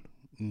alone.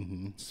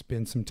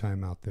 Spend some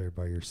time out there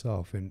by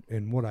yourself.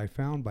 And what I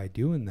found by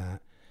doing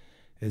that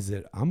is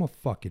that I'm a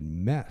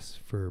fucking mess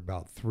for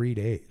about 3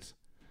 days.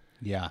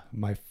 Yeah.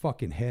 My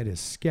fucking head is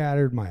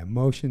scattered. My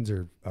emotions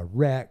are a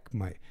wreck.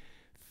 My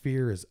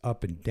fear is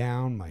up and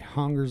down. My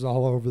hunger's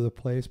all over the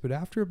place. But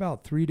after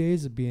about 3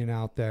 days of being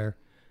out there,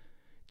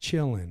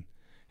 chilling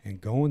and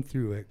going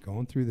through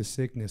the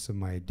sickness of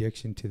my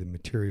addiction to the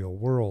material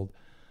world,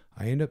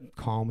 I end up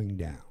calming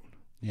down.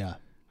 Yeah.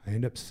 I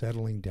end up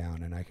settling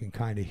down, and I can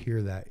kind of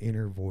hear that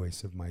inner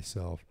voice of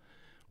myself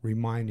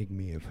reminding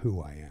me of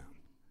who I am.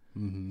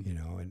 You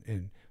know,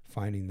 and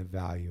finding the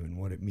value in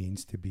what it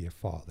means to be a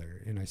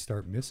father. And I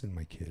start missing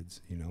my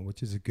kids, you know,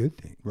 which is a good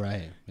thing.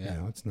 Right. Yeah.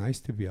 You know, it's nice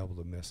to be able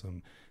to miss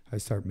them. I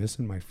start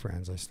missing my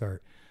friends. I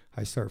start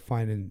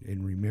finding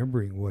and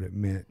remembering what it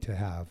meant to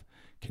have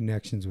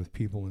connections with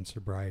people in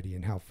sobriety,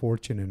 and how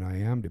fortunate I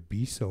am to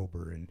be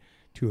sober and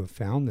to have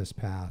found this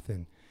path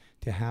and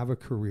to have a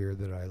career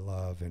that I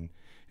love. And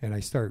I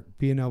start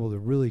being able to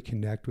really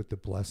connect with the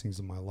blessings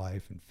of my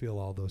life and feel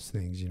all those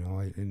things, you know,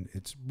 and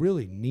it's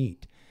really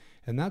neat.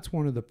 And that's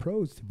one of the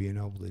pros to being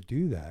able to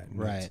do that. And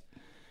right.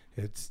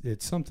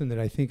 It's something that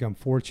I think I'm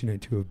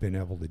fortunate to have been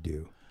able to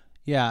do.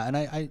 Yeah. And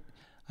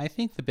I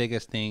think the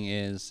biggest thing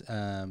is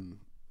that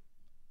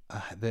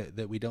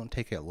we don't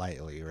take it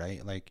lightly,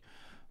 right? Like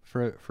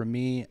for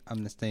me,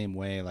 I'm the same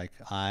way. Like,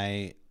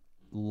 I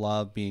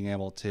love being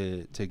able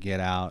to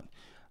get out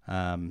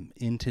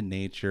into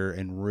nature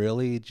and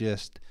really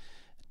just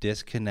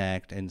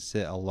disconnect and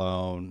sit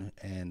alone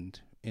and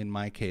in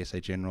my case, I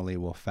generally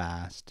will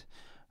fast,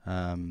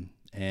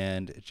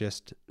 and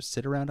just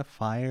sit around a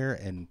fire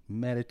and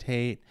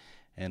meditate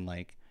and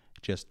like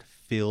just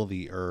feel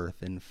the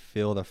earth and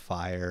feel the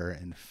fire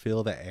and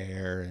feel the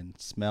air and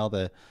smell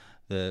the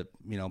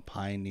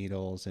pine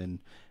needles and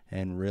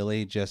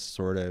really just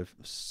sort of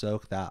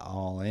soak that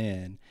all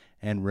in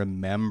and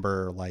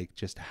remember like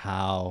just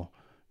how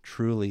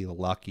truly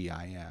lucky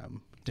I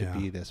am to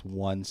be this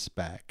one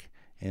speck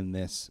in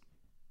this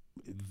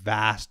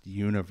vast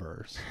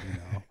universe,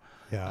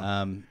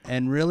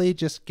 and really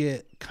just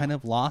get kind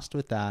of lost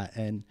with that.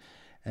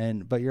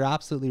 But you're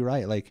absolutely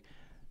right. Like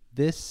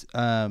this,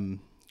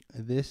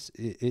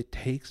 it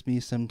takes me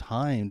some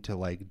time to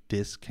like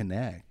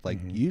disconnect. Like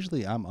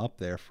usually I'm up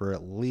there for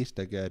at least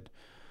a good,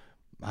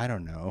 I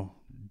don't know,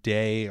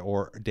 day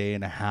or day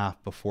and a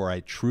half before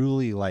I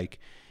truly like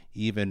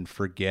even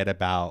forget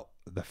about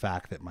the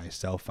fact that my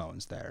cell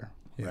phone's there.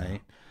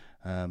 Right.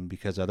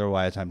 Because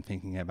otherwise I'm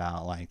thinking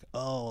about like,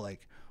 oh,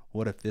 like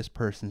what if this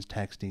person's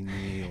texting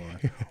me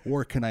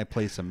or can I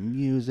play some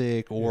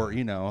music or,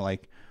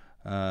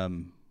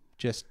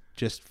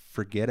 just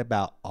forget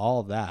about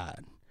all that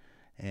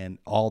and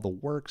all the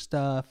work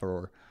stuff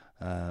or,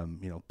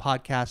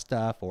 podcast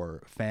stuff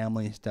or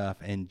family stuff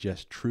and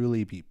just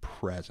truly be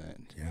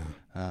present.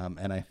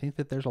 And I think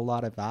that there's a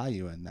lot of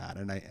value in that.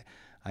 And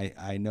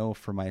I know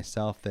for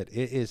myself that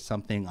it is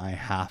something I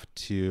have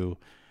to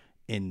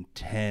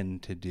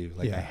intend to do.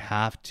 Like I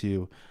have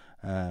to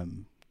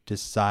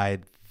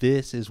decide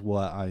this is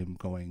what I'm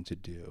going to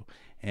do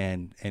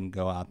and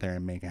go out there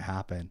and make it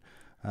happen.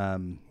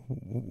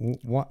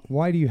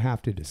 Why do you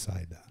have to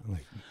decide that?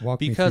 Like walk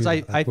because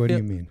me through that. Like, what do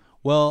you mean?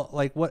 Well,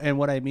 like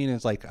what I mean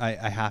is like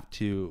I have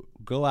to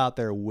go out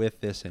there with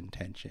this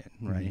intention,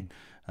 right?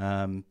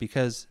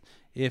 Because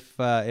if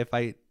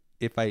I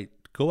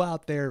go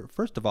out there,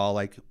 first of all,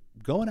 like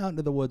going out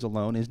into the woods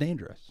alone is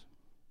dangerous.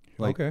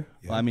 Like, okay.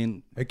 Yeah. I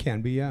mean, it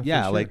can be, yeah.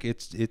 Yeah. For sure. Like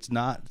it's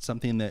not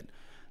something that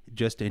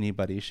just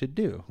anybody should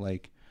do.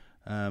 Like,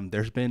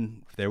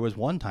 there was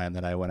one time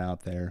that I went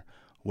out there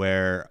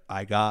where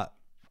I got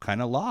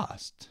kind of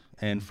lost.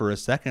 And for a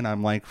second,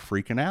 I'm like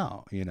freaking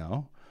out,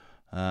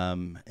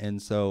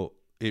 and so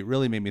it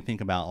really made me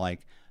think about like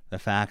the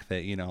fact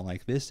that,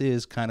 like this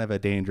is kind of a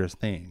dangerous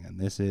thing. And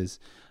this is,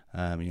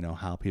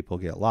 how people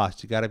get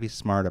lost. You got to be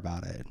smart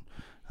about it.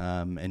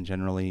 And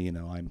generally,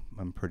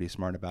 I'm pretty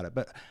smart about it.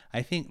 But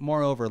I think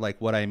moreover,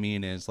 like what I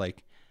mean is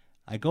like,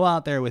 I go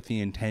out there with the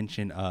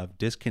intention of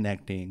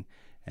disconnecting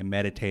and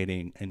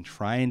meditating and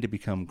trying to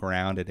become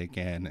grounded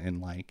again in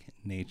like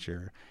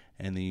nature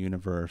and the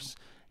universe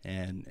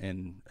and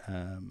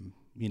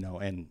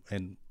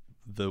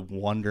the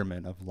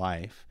wonderment of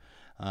life,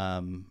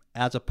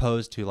 as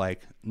opposed to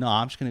like, no,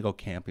 I'm just going to go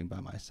camping by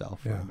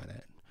myself for a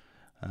minute.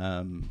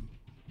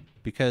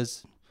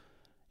 Because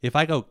if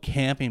I go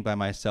camping by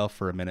myself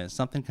for a minute,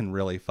 something can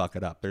really fuck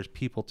it up. There's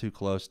people too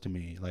close to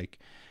me. Like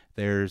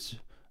there's,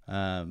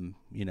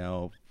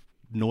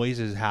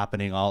 noises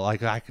happening all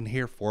like I can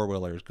hear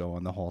 4-wheelers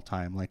going the whole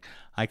time. Like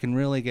I can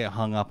really get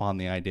hung up on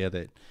the idea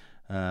that,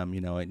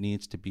 it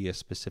needs to be a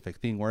specific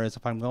thing. Whereas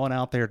if I'm going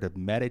out there to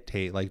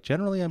meditate, like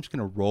generally I'm just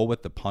going to roll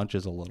with the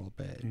punches a little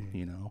bit,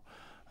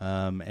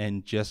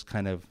 and just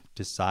kind of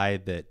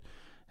decide that,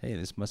 hey,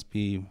 this must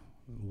be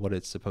what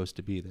it's supposed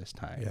to be this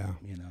time.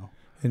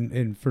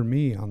 And for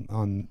me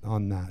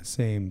on that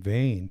same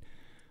vein,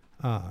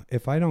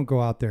 if I don't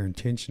go out there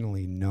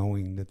intentionally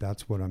knowing that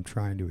that's what I'm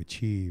trying to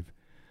achieve,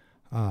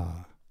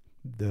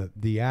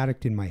 the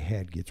addict in my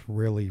head gets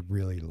really,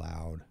 really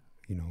loud,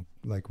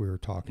 like we were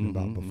talking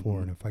about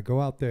before. And if I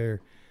go out there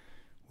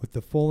with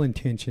the full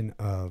intention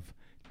of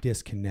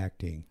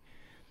disconnecting,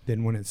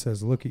 then when it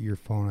says, look at your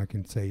phone, I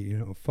can say,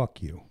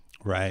 fuck you.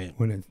 Right.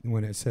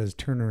 When it says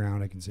turn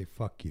around, I can say,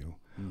 fuck you.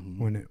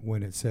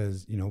 When it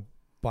says,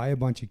 buy a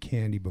bunch of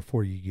candy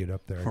before you get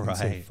up there, I can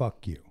say,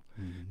 fuck you.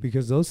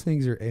 Because those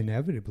things are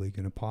inevitably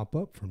going to pop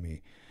up for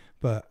me.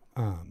 But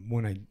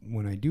when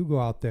I do go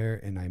out there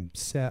and I'm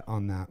set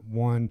on that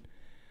one,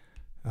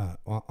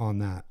 on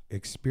that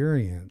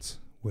experience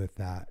with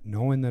that,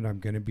 knowing that I'm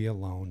going to be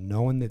alone,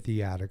 knowing that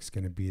the addict's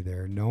going to be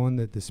there, knowing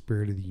that the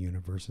spirit of the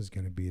universe is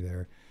going to be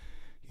there,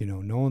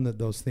 knowing that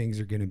those things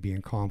are going to be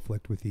in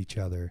conflict with each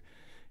other,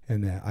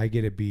 and that I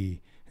get to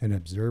be an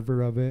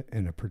observer of it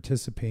and a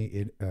participant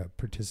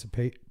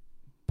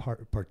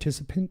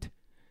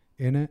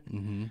in it.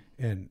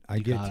 And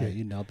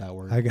you nailed that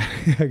word.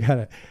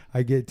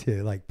 I get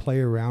to like play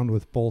around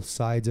with both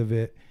sides of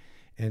it,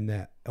 and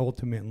that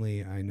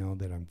ultimately I know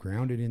that I'm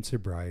grounded in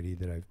sobriety,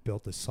 that I've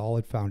built a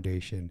solid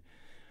foundation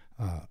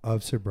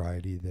of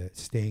sobriety, that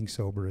staying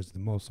sober is the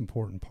most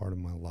important part of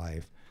my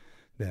life,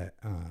 that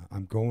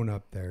I'm going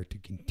up there to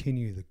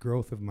continue the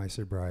growth of my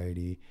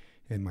sobriety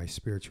and my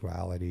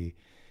spirituality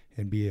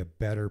and be a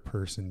better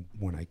person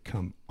when I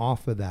come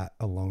off of that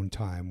alone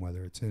time,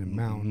 whether it's in a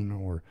mountain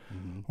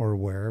or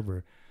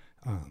wherever,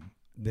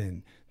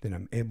 then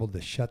I'm able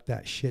to shut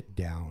that shit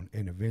down.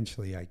 And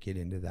eventually I get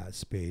into that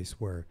space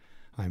where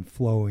I'm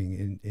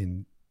flowing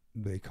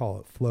they call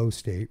it flow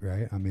state,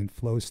 right? I'm in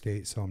flow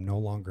state, so I'm no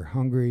longer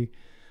hungry.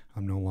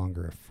 I'm no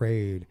longer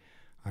afraid.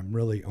 I'm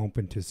really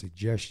open to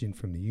suggestion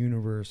from the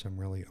universe. I'm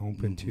really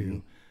open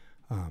to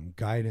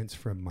guidance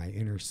from my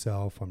inner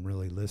self. I'm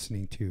really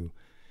listening to,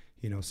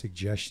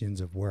 suggestions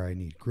of where I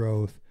need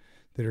growth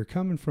that are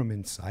coming from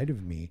inside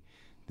of me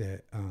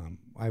that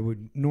I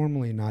would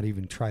normally not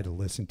even try to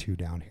listen to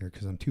down here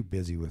because I'm too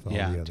busy with all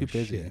the other too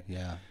busy. shit.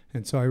 Yeah.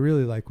 And so I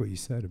really like what you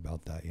said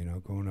about that,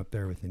 going up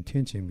there with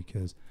intention,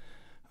 because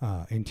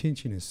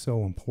intention is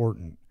so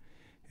important.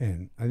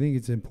 And I think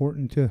it's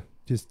important to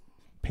just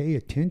pay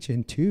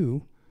attention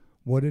to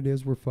what it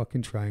is we're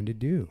fucking trying to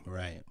do.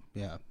 Right.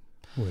 Yeah.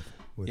 With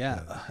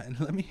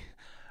and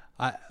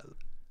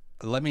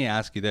let me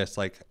ask you this.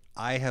 Like,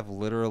 I have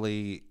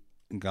literally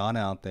gone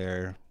out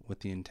there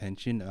with the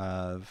intention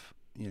of,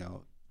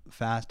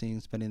 fasting,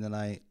 spending the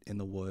night in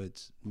the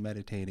woods,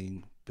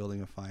 meditating,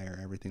 building a fire,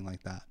 everything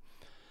like that.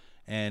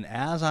 And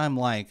as I'm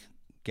like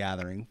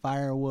gathering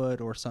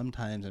firewood, or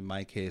sometimes in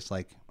my case,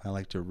 like I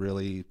like to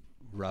really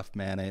rough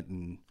man it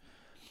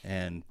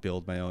and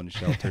build my own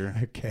shelter.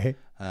 Okay.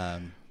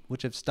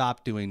 Which I've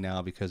stopped doing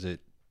now because it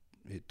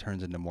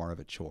turns into more of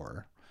a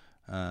chore.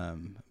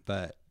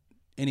 But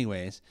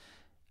anyways,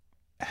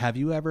 have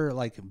you ever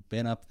like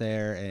been up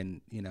there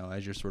and,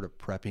 as you're sort of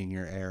prepping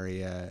your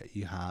area,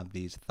 you have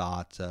these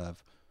thoughts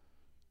of,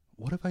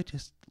 what if I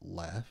just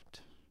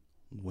left,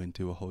 went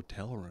to a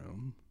hotel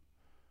room,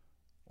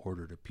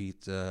 ordered a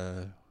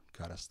pizza,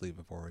 got a sleeve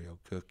of Oreo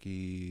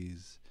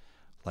cookies,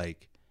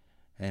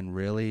 and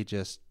really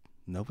just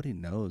nobody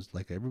knows.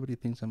 Like, everybody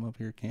thinks I'm up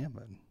here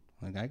camping.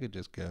 Like, I could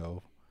just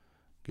go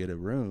get a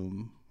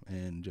room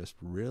and just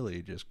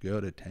really just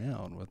go to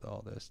town with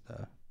all this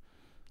stuff.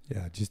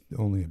 Yeah, just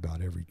only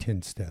about every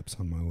 10 steps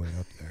on my way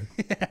up there.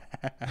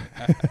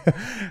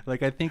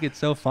 Like, I think it's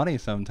so funny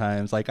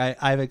sometimes. Like,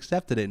 I've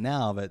accepted it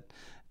now, but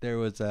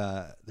there's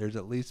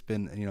at least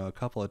been, a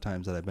couple of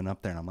times that I've been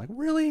up there and I'm like,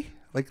 really?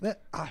 Like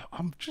that?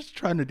 I'm just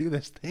trying to do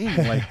this thing.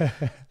 Like,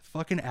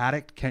 fucking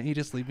addict, can't you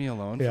just leave me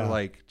alone for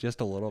like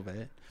just a little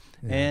bit?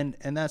 Yeah.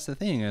 And that's the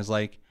thing is,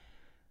 like,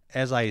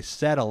 as I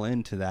settle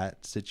into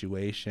that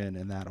situation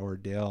and that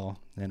ordeal,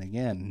 and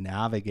again,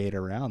 navigate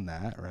around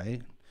that,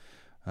 right?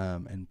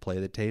 And play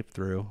the tape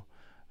through,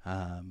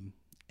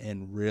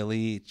 and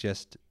really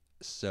just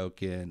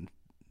soak in,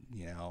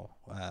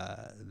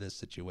 the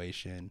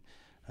situation,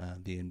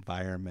 the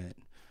environment,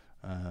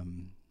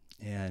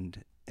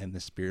 and the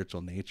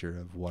spiritual nature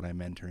of what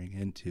I'm entering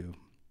into,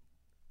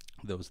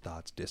 those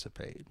thoughts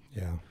dissipate.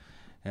 Yeah.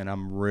 And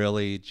I'm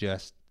really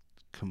just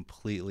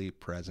completely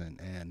present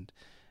and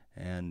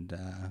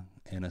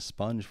a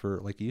sponge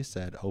for, like you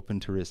said, open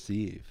to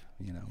receive,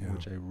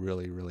 which I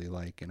really, really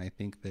like. And I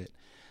think that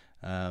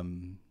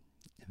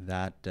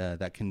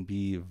that can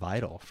be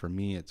vital for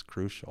me. It's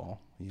crucial,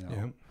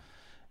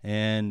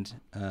 and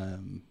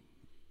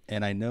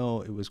I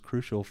know it was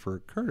crucial for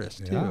Curtis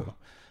too. Yeah.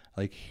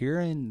 Like,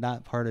 hearing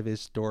that part of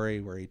his story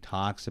where he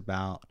talks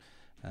about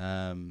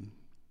that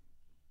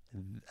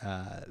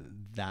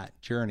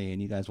journey,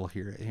 and you guys will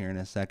hear it here in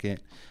a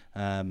second.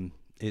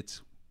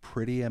 It's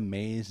pretty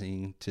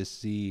amazing to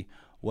see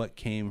what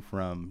came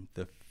from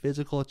the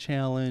physical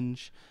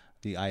challenge,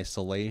 the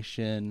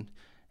isolation,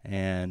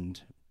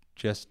 and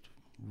just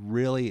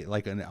really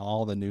like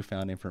all the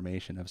newfound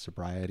information of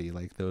sobriety.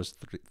 Like, those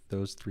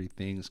three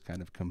things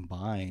kind of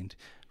combined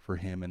for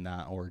him in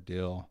that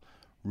ordeal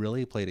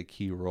really played a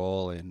key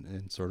role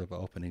in sort of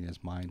opening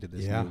his mind to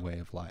this new way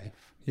of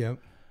life. Yep.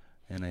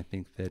 And I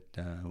think that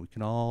we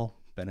can all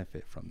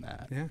benefit from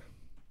that. Yeah.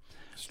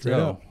 Straight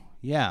up.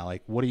 Yeah.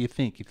 Like, what do you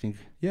think? You think?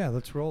 Yeah,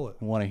 let's roll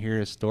it. Want to hear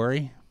his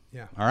story?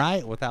 Yeah. All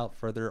right. Without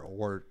further.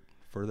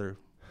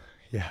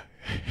 Yeah.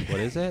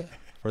 What is it?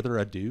 Further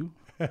ado?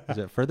 Is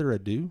it further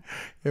ado?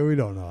 Yeah, we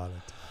don't know how to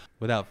talk.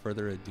 Without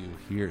further ado,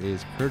 here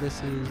is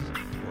Curtis's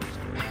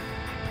Warstory.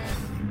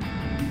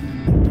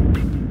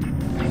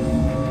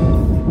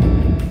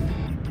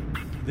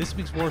 This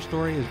week's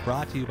Warstory is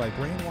brought to you by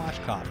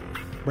Brainwash Coffee.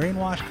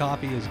 Brainwash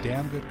Coffee is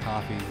damn good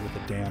coffee with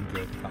a damn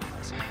good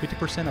cause.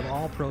 50% of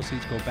all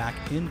proceeds go back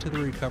into the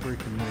recovery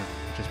community,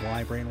 which is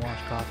why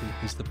Brainwash Coffee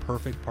is the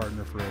perfect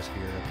partner for us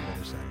here at the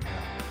other side of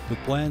hell. With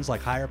blends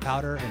like Higher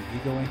Powder and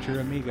Ego Ain't Your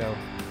Amigo,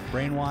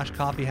 Brainwash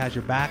Coffee has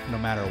your back no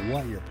matter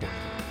what you're pouring.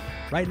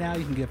 Right now,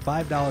 you can get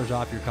 $5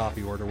 off your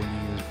coffee order when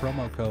you use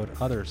promo code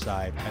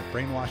OTHERSIDE at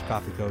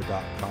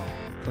brainwashcoffeeco.com.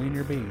 Clean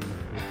your bean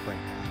with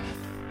Brainwash.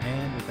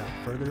 And without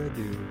further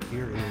ado,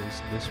 here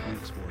is this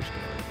week's War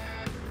Story.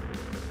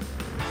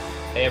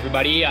 Hey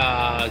everybody,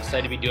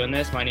 excited to be doing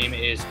this. My name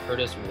is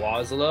Curtis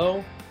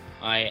Waslow.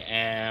 I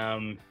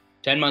am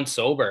 10 months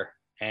sober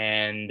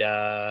and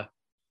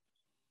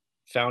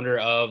founder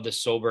of the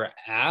Sober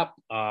app.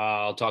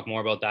 I'll talk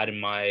more about that in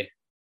my,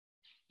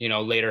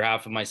 later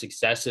half of my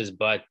successes.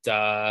 But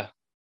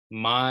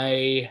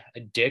my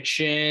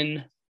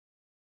addiction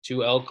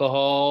to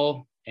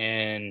alcohol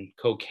and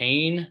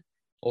cocaine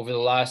over the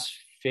last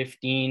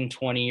 15,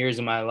 20 years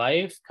of my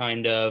life,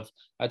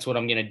 that's what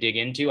I'm going to dig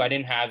into. I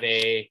didn't have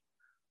a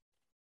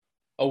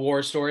a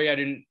war story.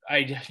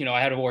 I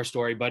had a war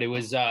story, but it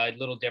was a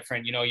little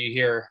different. You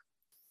hear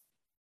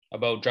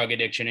about drug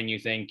addiction and you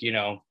think,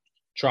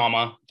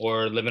 trauma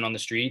or living on the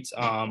streets.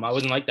 I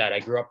wasn't like that. I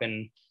grew up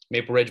in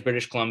Maple Ridge,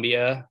 British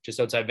Columbia, just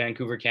outside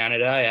Vancouver,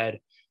 Canada. I had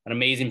an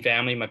amazing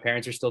family. My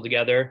parents are still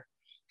together.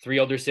 3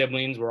 older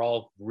siblings. We're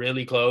all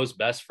really close,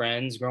 best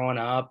friends growing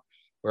up.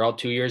 We're all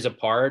 2 years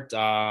apart.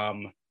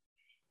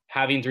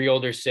 Having 3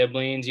 older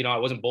siblings, I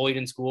wasn't bullied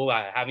in school.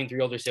 Having 3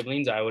 older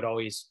siblings, I would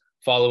always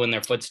follow in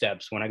their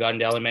footsteps. When I got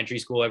into elementary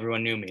school,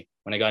 everyone knew me.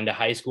 When I got into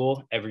high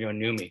school, everyone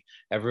knew me.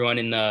 Everyone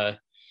in the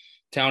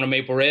town of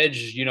Maple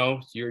Ridge, you're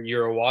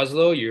a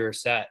Waslow, you're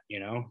set.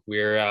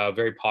 We're a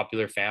very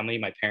popular family.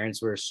 My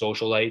parents were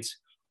socialites,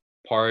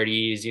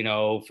 parties,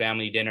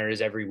 family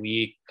dinners every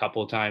week, a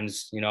couple of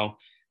times,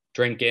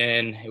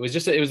 drinking. It was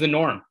the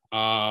norm.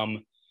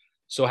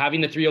 So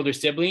having the 3 older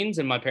siblings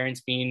and my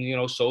parents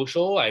being,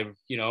 social, I,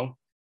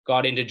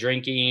 got into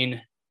drinking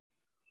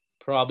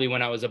probably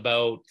when I was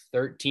about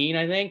 13,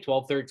 I think,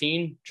 12,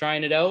 13,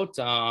 trying it out.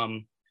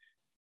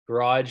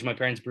 Garage, my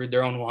parents brewed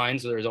their own wine.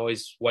 So there was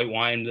always white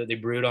wine that they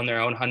brewed on their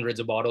own, hundreds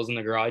of bottles in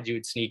the garage. You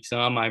would sneak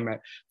some.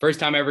 First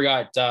time I ever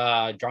got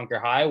drunk or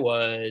high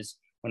was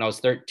when I was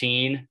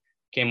 13.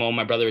 Came home,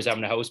 my brother was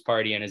having a house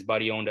party and his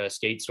buddy owned a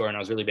skate store and I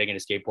was really big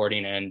into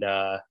skateboarding. And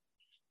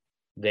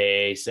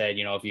they said,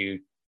 if you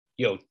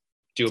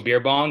do a beer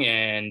bong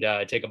and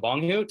take a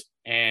bong hoot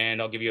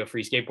and I'll give you a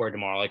free skateboard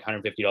tomorrow, like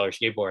 $150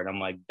 skateboard. I'm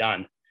like,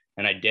 done.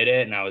 And I did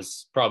it. And I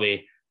was probably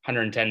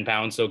 110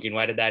 pounds soaking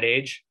wet at that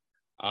age.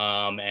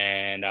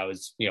 And I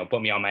was,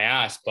 put me on my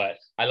ass, but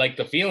I liked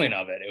the feeling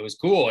of it. It was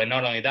cool. And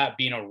not only that,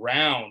 being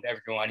around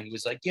everyone, he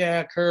was like,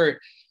 yeah, Kurt,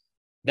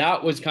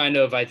 that was kind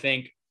of, I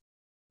think,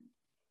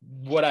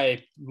 what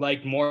I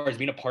liked more is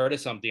being a part of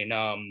something.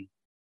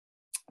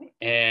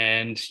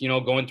 And,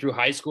 going through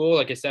high school,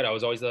 like I said, I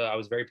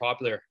was very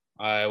popular.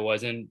 I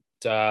was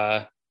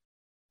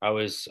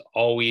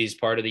always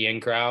part of the in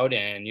crowd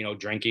and,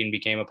 drinking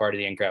became a part of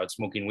the in crowd.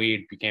 Smoking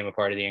weed became a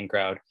part of the in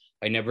crowd.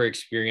 I never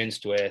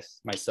experienced with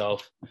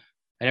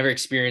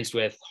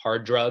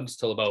hard drugs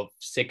till about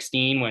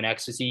 16 when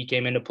ecstasy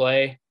came into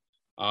play.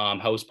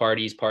 House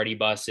parties, party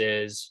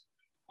buses.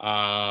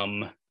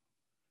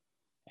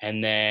 And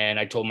then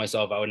I told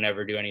myself I would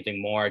never do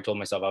anything more. I told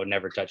myself I would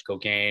never touch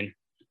cocaine.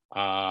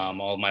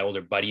 All of my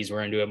older buddies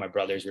were into it. My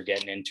brothers were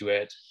getting into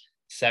it.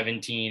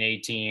 17,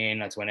 18,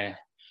 that's when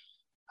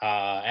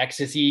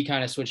ecstasy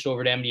kind of switched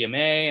over to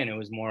MDMA, and it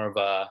was more of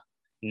a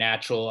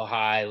natural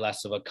high,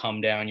 less of a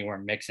come down. You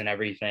weren't mixing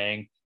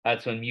everything.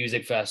 That's when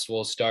music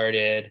festivals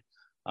started.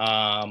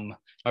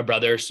 My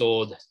brother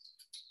sold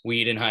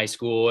weed in high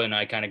school, and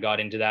I kind of got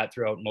into that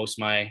throughout most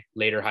of my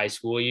later high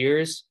school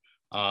years.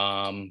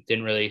 I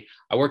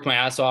worked my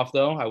ass off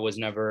though. I was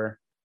never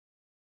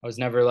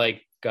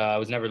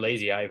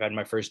lazy. I had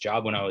my first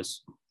job when I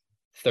was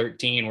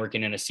 13,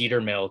 working in a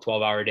cedar mill,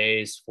 12-hour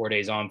days, 4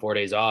 days on, 4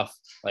 days off.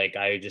 Like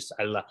I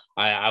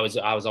was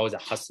always a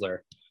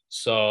hustler.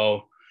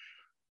 So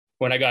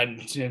when I got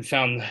and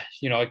found,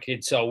 I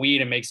could sell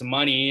weed and make some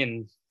money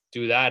and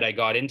do that, I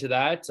got into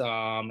that.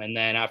 And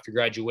then after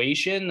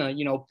graduation,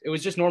 it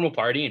was just normal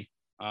partying.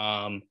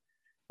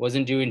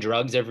 Wasn't doing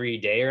drugs every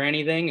day or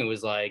anything. It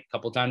was like a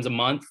couple times a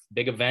month,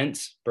 big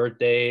events,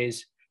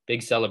 birthdays,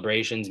 big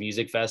celebrations,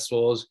 music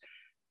festivals,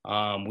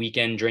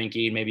 weekend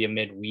drinking, maybe a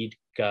midweek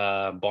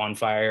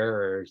bonfire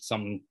or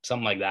something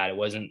like that.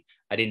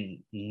 I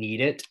didn't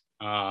need it.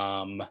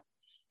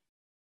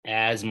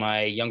 As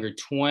my younger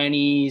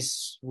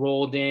 20s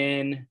rolled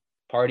in,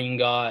 partying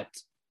got,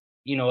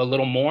 a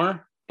little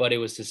more, but it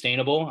was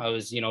sustainable. I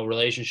was,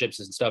 relationships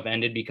and stuff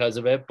ended because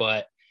of it,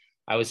 but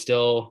I was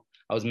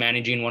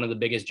managing one of the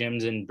biggest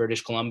gyms in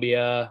British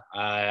Columbia.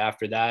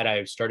 After that,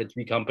 I started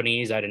 3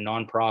 companies. I had a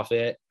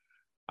nonprofit.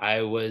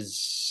 I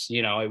was,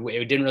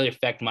 it didn't really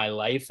affect my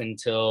life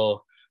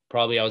until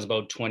probably I was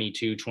about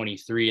 22,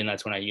 23. And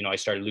that's when I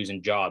started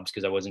losing jobs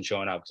because I wasn't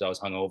showing up because I was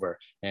hungover,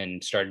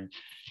 and started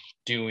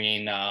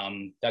doing,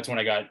 that's when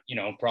I got,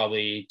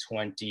 probably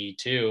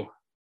 22,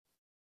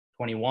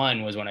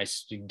 21 was when I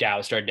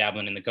started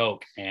dabbling in the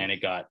coke, and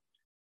it got,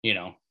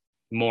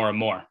 more and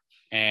more.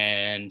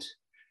 And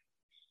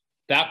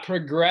that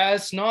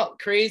progressed, not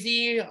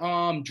crazy.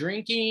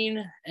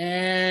 Drinking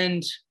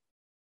and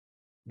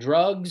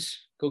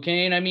drugs,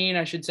 cocaine,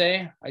 I should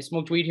say. I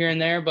smoked weed here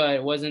and there, but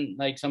it wasn't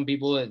like some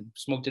people that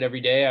smoked it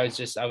every day. I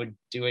would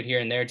do it here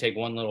and there, take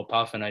one little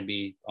puff, and I'd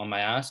be on my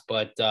ass.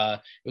 But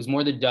it was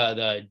more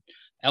the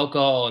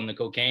alcohol and the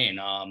cocaine.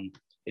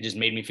 It just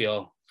made me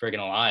feel friggin'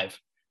 alive.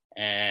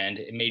 And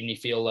it made me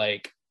feel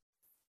like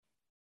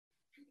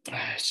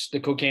the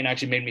cocaine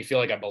actually made me feel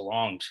like I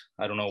belonged.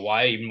 I don't know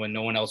why, even when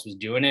no one else was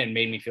doing it, it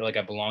made me feel like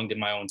I belonged in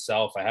my own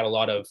self. I had a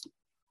lot of,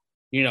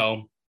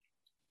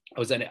 I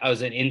was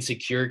an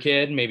insecure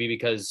kid, maybe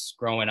because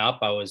growing up,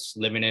 I was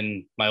living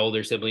in my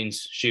older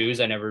siblings'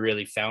 shoes. I never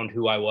really found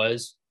who I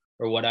was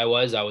or what I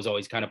was. I was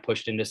always kind of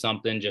pushed into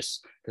something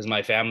just because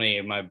my family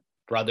and my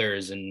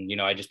brothers, and,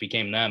 I just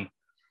became them.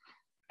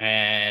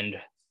 And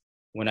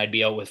when I'd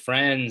be out with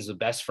friends, the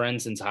best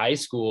friends since high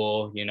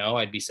school, you know,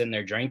 I'd be sitting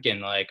there drinking,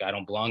 like, I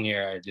don't belong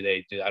here. I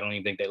don't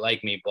even think they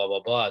like me, blah,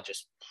 blah, blah,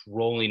 just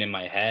rolling in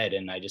my head.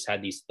 And I just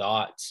had these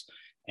thoughts,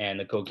 and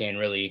the cocaine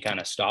really kind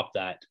of stopped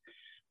that.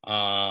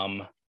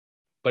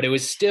 But it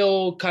was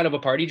still kind of a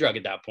party drug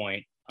at that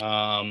point.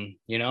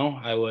 You know,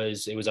 it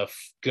was a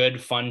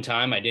good, fun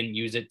time. I didn't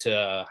use it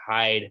to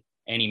hide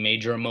any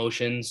major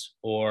emotions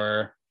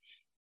or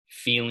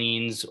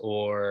feelings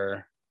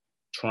or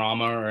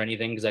trauma or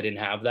anything, because I didn't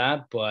have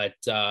that. But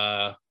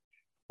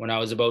when I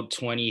was about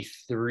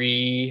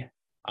 23,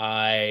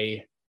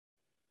 I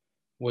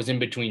was in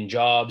between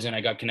jobs, and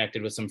I got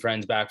connected with some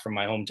friends back from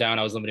my hometown.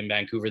 I was living in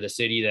Vancouver, the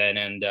city then,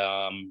 and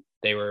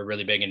they were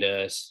really big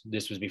into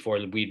this. Was before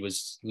the weed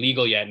was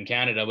legal yet in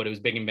Canada, but it was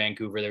big in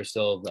Vancouver. There's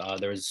still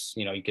there was,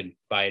 you know, you could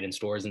buy it in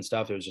stores and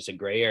stuff. It was just a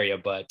gray area,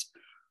 but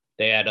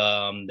they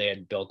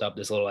had built up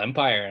this little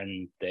empire,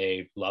 and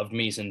they loved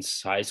me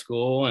since high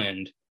school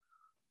and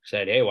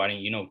said, hey, why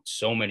don't you know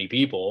so many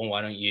people?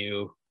 Why don't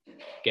you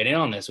get in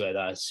on this with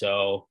us?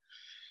 So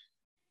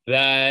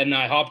then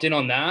I hopped in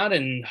on that,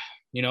 and,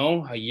 you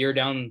know, a year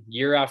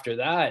after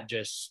that,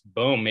 just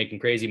boom, making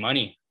crazy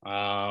money.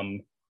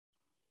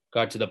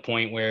 Got to the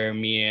point where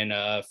me and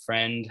a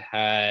friend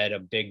had a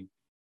big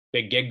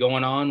gig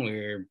going on. We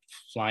were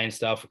flying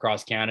stuff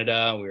across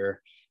Canada. It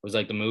was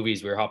like the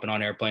movies. We were hopping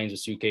on airplanes with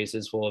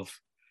suitcases full of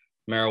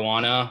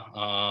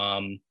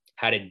marijuana.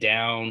 Had it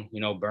down, you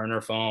know,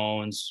 burner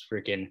phones,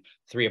 freaking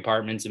 3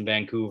 apartments in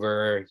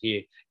Vancouver.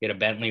 He had a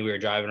Bentley we were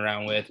driving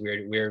around with.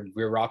 We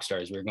were rock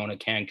stars. We were going to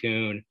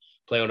Cancun,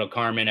 Playa del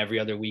Carmen every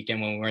other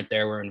weekend. When we weren't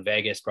there, we're in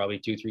Vegas probably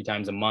 2-3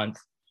 times a month.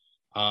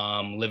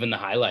 Living the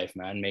high life,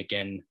 man,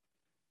 making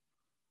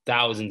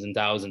thousands and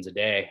thousands a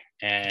day.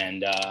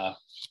 And the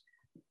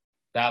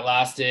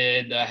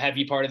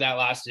heavy part of that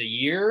lasted a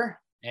year.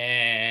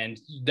 And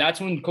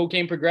that's when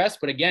cocaine progressed.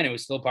 But again, it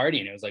was still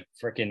partying. It was like,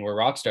 freaking, we're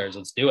rock stars.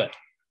 Let's do it.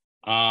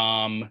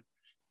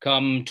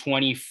 Come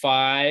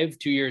 25,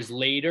 2 years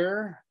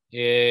later,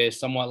 is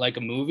somewhat like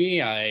a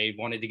movie. I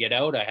wanted to get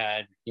out. I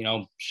had, you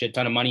know, shit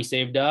ton of money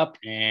saved up,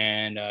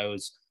 and I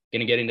was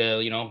going to get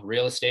into, you know,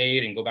 real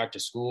estate and go back to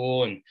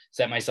school and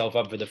set myself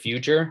up for the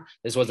future.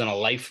 This wasn't a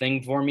life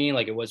thing for me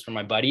like it was for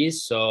my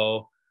buddies.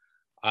 So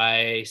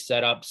I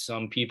set up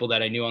some people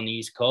that I knew on the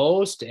East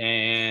Coast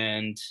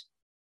and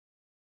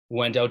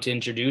went out to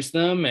introduce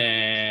them.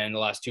 And the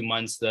last 2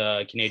 months,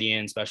 the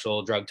Canadian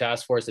Special Drug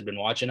Task Force had been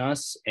watching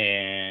us.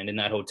 And in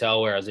that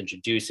hotel where I was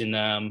introducing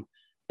them,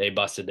 they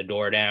busted the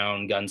door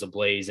down, guns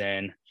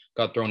ablazing,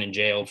 got thrown in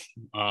jail.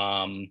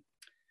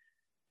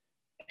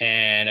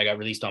 And I got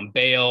released on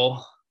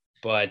bail.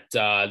 But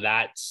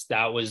that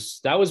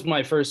was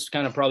my first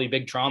kind of probably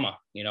big trauma.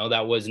 You know,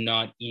 that was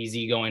not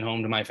easy going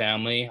home to my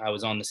family. I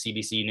was on the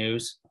CBC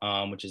News,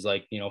 which is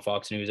like, you know,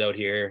 Fox News out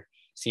here.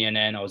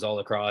 CNN, I was all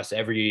across.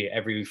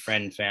 Every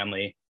friend,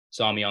 family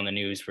saw me on the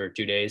news for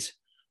 2 days.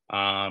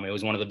 It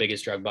was one of the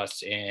biggest drug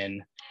busts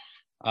in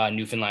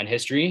Newfoundland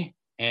history.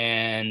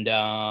 And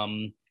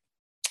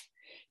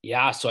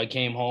yeah, so I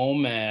came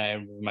home,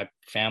 and my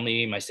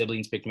family, my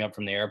siblings picked me up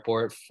from the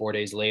airport 4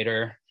 days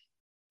later.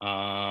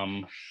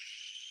 After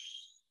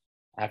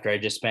I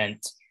just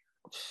spent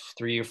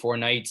 3 or 4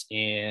 nights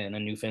in a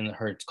Newfoundland,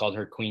 it's called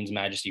Her Queen's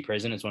Majesty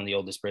Prison. It's one of the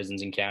oldest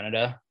prisons in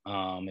Canada.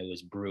 It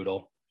was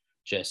brutal.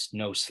 Just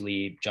no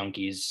sleep,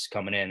 junkies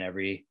coming in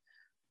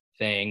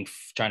everything,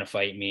 trying to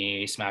fight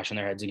me, smashing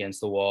their heads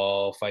against the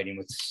wall, fighting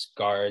with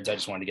guards. I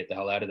just wanted to get the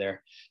hell out of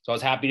there. So I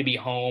was happy to be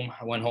home.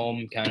 I went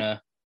home, kind of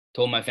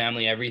told my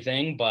family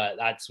everything, but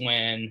that's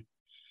when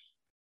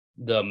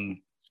the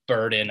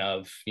burden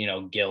of, you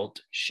know,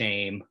 guilt,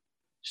 shame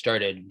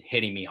started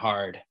hitting me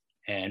hard,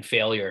 and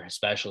failure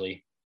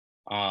especially.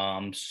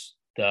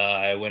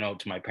 I went out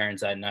to my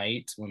parents that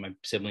night when my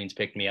siblings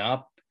picked me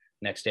up.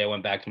 Next day, I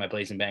went back to my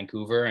place in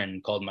Vancouver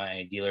and called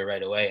my dealer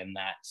right away. And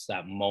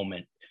that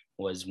moment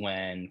was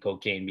when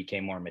cocaine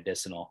became more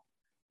medicinal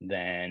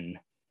than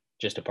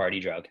just a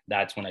party drug.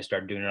 That's when I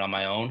started doing it on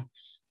my own.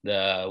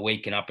 The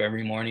waking up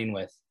every morning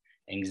with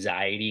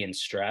anxiety and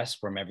stress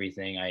from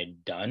everything I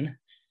had done,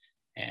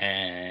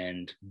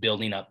 and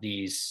building up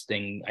these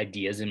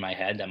ideas in my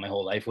head that my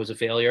whole life was a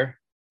failure,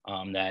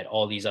 that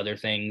all these other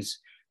things,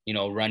 you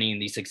know, running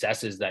these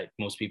successes that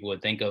most people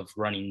would think of,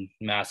 running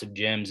massive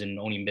gyms and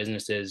owning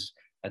businesses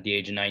at the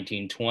age of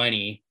 19,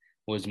 20,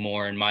 was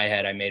more in my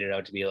head. I made it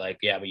out to be like,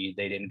 yeah, but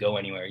they didn't go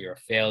anywhere. You're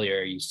a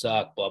failure. You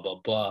suck, blah, blah,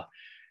 blah.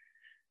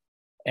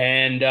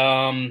 And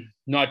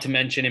not to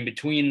mention in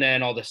between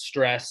then all the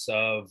stress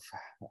of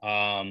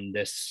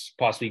this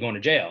possibly going to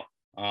jail.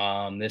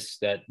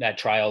 That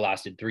trial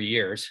lasted 3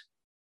 years.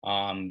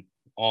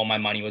 All my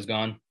money was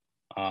gone.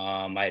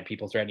 I had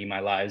people threatening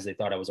my lives. They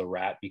thought I was a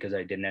rat because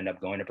I didn't end up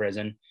going to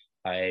prison.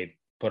 I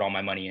put all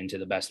my money into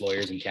the best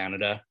lawyers in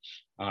Canada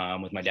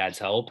with my dad's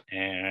help,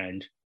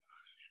 and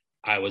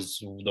I was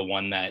the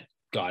one that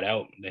got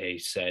out. They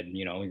said,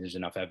 you know, there's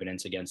enough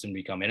evidence against him to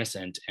become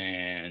innocent.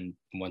 And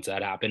once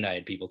that happened, I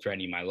had people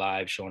threatening my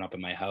life, showing up at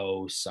my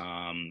house.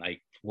 I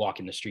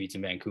walking the streets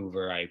in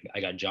Vancouver. I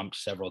got jumped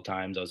several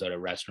times. I was at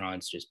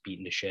restaurants just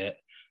beaten to shit.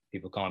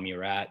 People calling me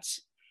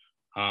rats.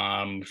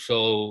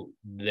 So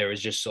there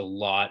was just a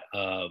lot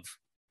of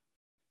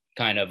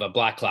kind of a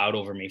black cloud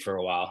over me for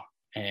a while.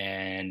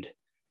 And,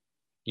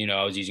 you know,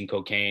 I was using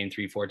cocaine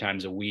 3-4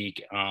 times a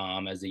week.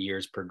 As the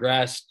years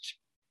progressed,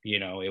 you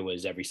know, it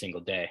was every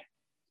single day,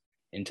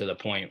 and to the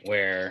point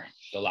where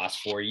the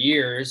last 4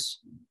 years,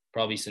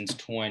 probably since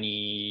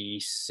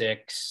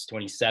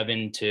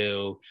 27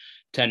 to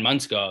 10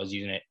 months ago, I was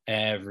using it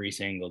every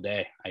single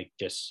day.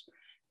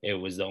 It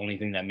was the only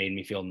thing that made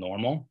me feel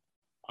normal.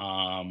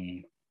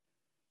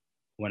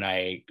 When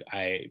I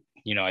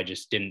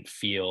just didn't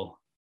feel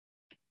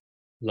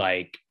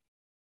like,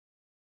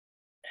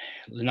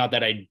 not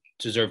that I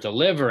deserved to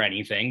live or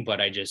anything,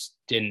 but I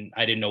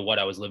didn't know what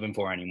I was living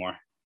for anymore.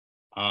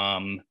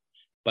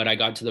 But I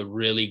got to the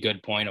really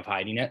good point of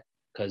hiding it,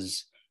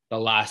 because the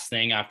last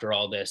thing after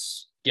all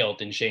this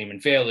guilt and shame and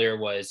failure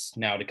was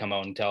now to come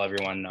out and tell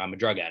everyone I'm a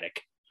drug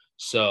addict.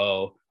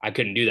 So I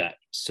couldn't do that.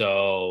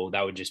 So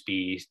that would just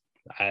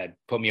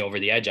put me over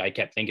the edge. I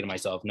kept thinking to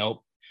myself,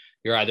 nope,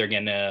 you're either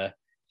going to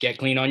get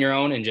clean on your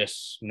own and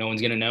just no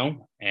one's going to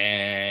know,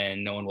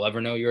 and no one will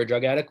ever know you're a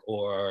drug addict,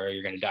 or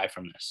you're going to die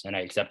from this. And I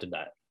accepted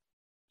that.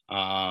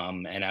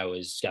 And I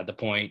was at the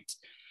point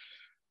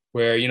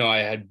where, you know,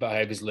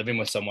 I was living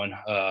with someone,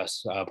 a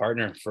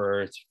partner,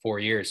 for 4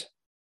 years,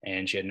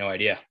 and she had no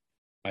idea.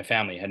 My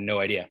family had no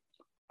idea.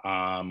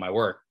 My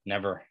work,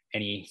 never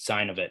any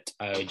sign of it.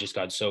 I just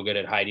got so good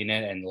at hiding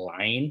it and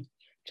lying,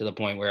 to the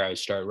point where I would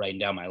start writing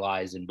down my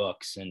lies in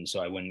books, and so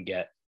I wouldn't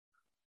get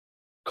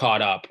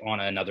caught up on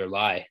another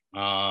lie.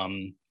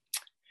 And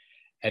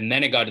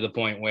then it got to the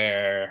point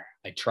where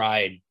I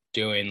tried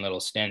doing little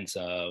stints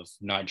of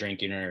not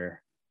drinking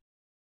or,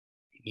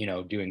 you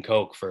know, doing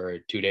coke for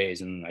 2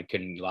 days, and I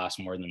couldn't last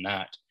more than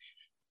that.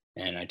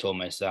 And I told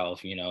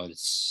myself, you know,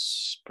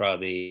 it's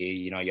probably,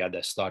 you know, you had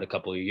this thought a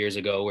couple of years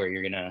ago where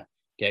you're gonna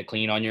get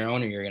clean on your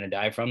own, or you're gonna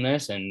die from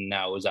this. And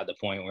now it was at the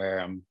point where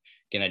I'm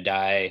gonna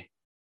die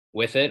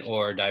with it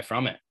or die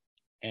from it.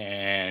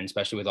 And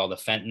especially with all the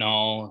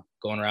fentanyl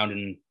going around,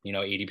 and, you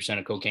know, 80%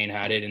 of cocaine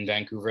had it in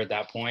Vancouver at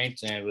that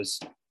point, and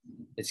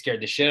it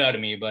scared the shit out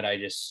of me. But I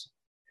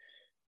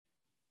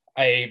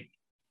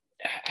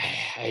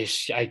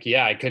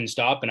couldn't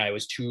stop, and I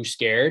was too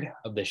scared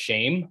of the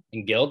shame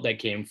and guilt that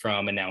came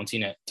from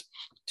announcing it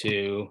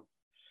to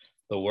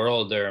the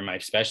world, or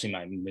especially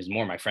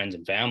my friends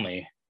and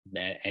family,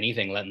 that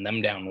anything letting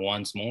them down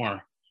once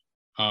more.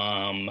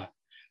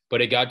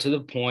 But it got to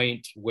the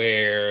point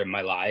where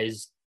my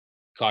lies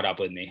caught up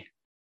with me,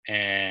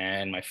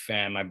 and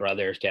my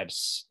brother kept,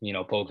 you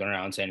know, poking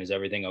around saying, is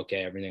everything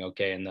okay? Everything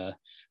okay? And the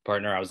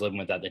partner I was living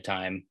with at the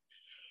time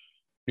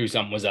knew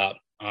something was up.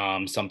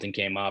 Something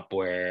came up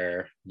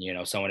where, you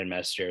know, someone had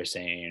messaged her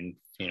saying,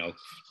 you know,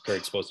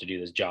 Kurt's supposed to do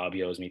this job.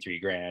 He owes me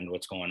 $3,000.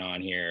 What's going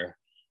on here?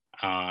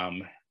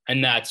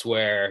 And that's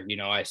where, you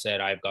know, I said,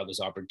 I've got this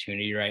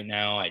opportunity right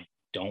now. I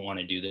don't want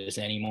to do this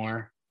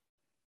anymore.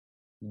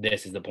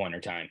 This is the point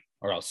or time,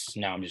 or else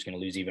now I'm just going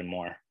to lose even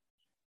more.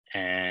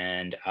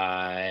 And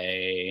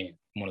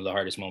one of the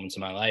hardest moments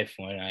of my life,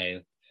 when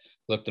I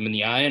looked them in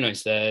the eye and I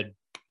said,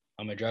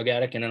 I'm a drug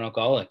addict and an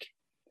alcoholic.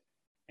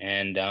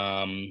 And,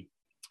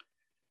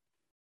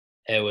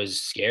 it was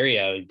scary.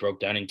 I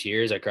broke down in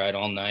tears. I cried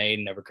all night.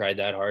 Never cried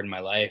that hard in my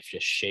life.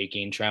 Just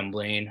shaking,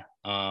 trembling.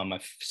 My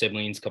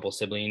couple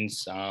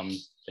siblings.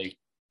 The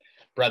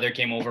brother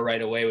came over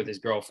right away with his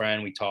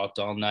girlfriend. We talked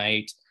all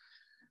night.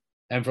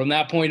 And from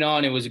that point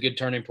on, it was a good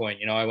turning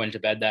point. You know, I went to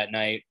bed that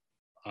night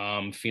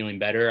feeling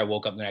better. I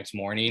woke up the next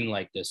morning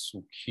like this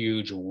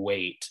huge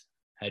weight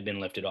had been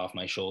lifted off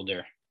my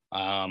shoulder.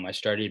 I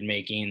started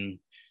making,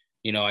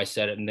 you know, I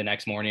said it the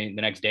next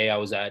day I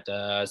was at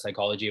a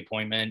psychology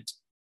appointment,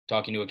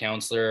 talking to a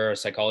counselor, a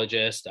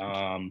psychologist.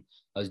 I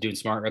was doing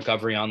smart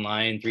recovery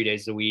online 3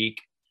 days a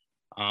week.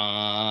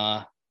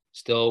 I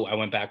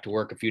went back to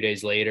work a few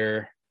days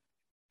later.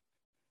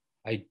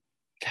 I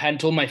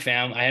hadn't told my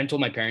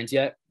parents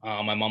yet.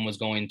 My mom was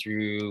going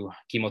through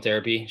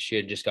chemotherapy. She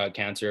had just got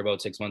cancer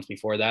about 6 months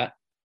before that.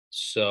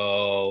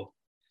 So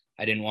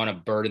I didn't want to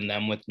burden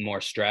them with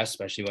more stress,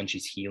 especially when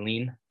she's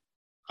healing.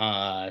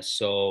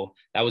 So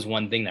that was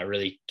one thing that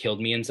really killed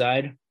me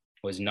inside,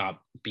 was not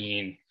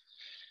being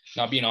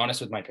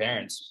honest with my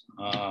parents.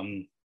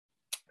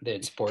 They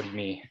had supported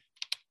me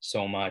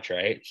so much,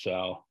 right?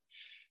 So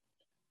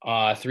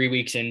 3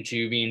 weeks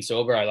into being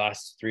sober, I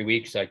lost 3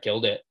 weeks. I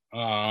killed it.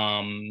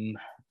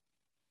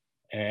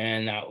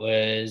 And that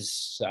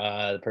was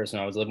the person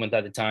I was living with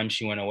at the time.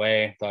 She went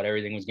away, thought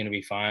everything was going to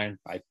be fine.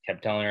 I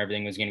kept telling her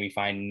everything was going to be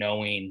fine,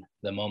 knowing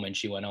the moment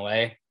she went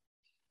away,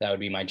 that would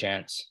be my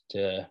chance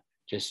to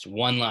just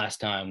one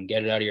last time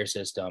get it out of your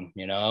system,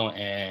 you know.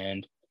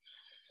 And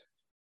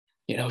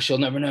you know, she'll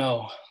never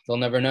know. They'll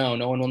never know.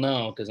 No one will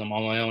know, because I'm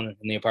on my own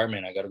in the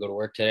apartment. I got to go to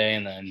work today,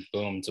 and then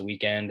boom, it's a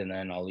weekend, and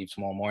then I'll leave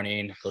tomorrow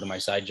morning, go to my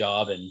side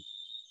job, and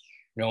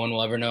no one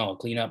will ever know. I'll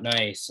clean up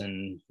nice.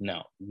 And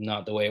no,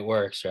 not the way it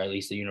works, or at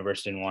least the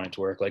universe didn't want it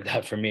to work like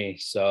that for me.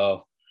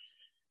 So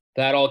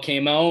that all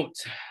came out.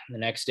 The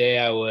next day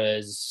I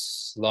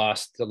was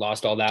lost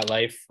all that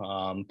life.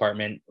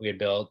 Apartment we had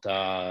built.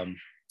 I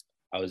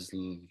was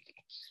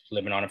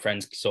living on a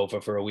friend's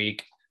sofa for a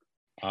week,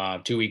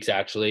 2 weeks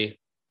actually,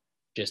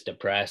 just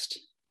depressed.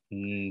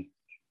 And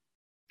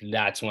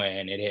that's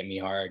when it hit me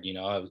hard.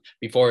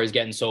 Before I was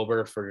getting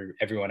sober for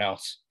everyone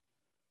else.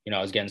 I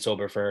was getting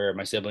sober for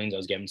my siblings. I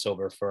was getting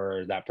sober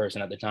for that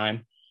person at the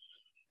time.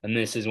 And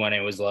this is when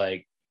it was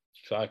like,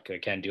 fuck, I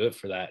can't do it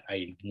for that.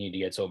 I need to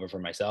get sober for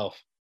myself.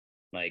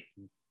 Like,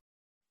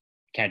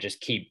 can't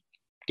just keep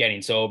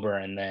getting sober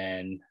and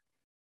then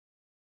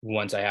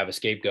once I have a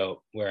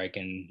scapegoat where I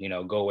can,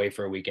 go away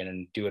for a weekend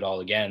and do it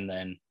all again,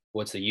 then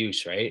what's the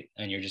use, right?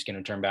 And you're just going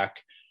to turn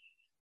back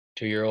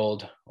to your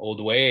old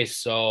ways.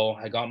 So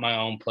I got my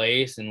own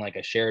place in like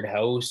a shared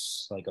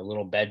house, like a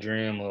little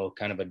bedroom, a little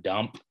kind of a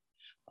dump,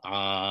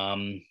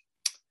 and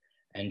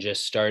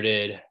just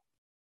started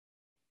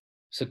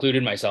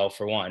secluded myself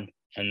for one,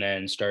 and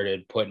then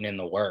started putting in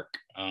the work.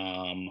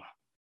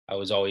 I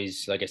was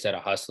always, like I said, a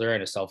hustler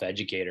and a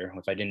self-educator.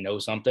 If I didn't know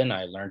something,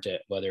 I learned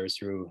it, whether it was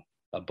through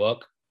a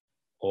book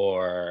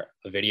or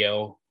a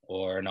video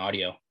or an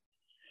audio.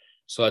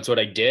 So that's what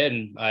I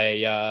did.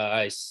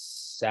 I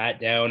sat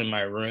down in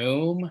my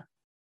room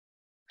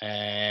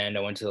and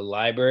I went to the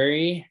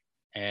library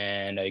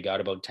and I got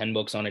about 10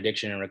 books on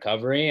addiction and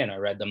recovery, and I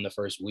read them the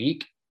first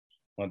week.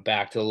 Went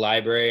back to the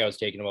library. I was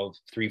taking about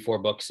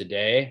 3-4 books a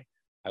day.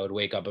 I would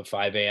wake up at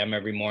 5 a.m.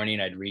 every morning.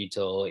 I'd read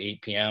till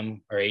 8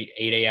 p.m. or 8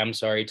 a.m.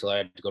 Till I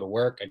had to go to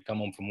work. I'd come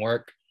home from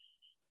work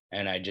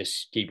and I'd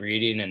just keep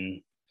reading,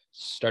 and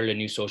started a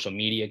new social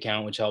media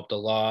account, which helped a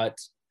lot.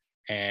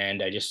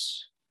 And I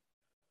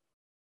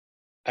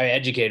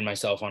educated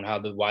myself on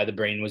why the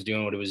brain was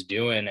doing what it was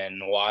doing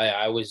and why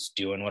I was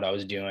doing what I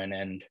was doing.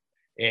 And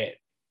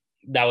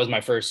that was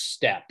my first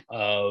step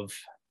of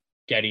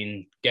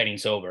getting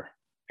sober,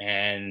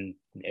 and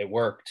it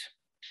worked.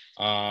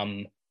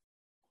 And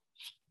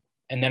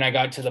then I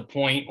got to the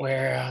point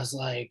where I was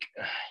like,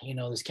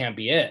 this can't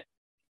be it.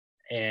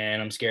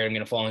 And I'm scared I'm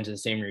going to fall into the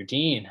same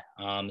routine.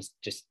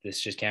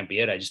 This just can't be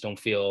it. I just don't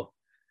feel,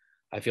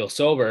 I feel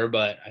sober,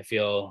 but I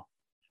feel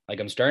like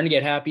I'm starting to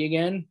get happy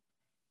again,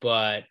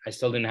 but I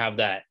still didn't have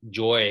that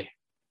joy,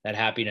 that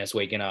happiness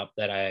waking up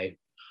that I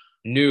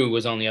knew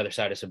was on the other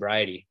side of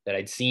sobriety, that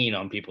I'd seen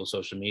on people's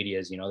social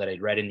medias, that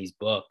I'd read in these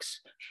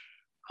books.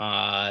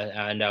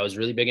 And I was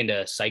really big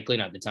into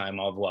cycling at the time.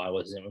 I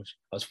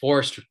was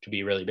forced to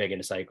be really big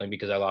into cycling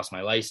because I lost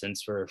my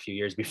license for a few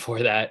years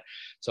before that.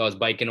 So I was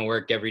biking to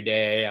work every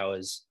day. I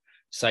was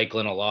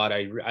cycling a lot.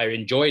 I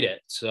enjoyed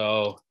it.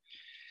 So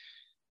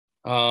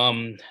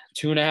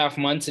 2.5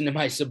 months into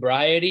my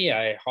sobriety,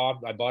 I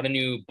bought a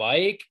new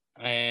bike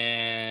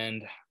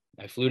and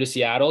I flew to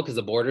Seattle because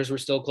the borders were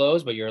still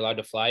closed, but you're allowed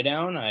to fly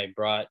down. I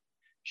brought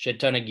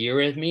shit ton of gear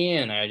with me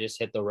and I just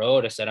hit the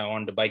road. I said I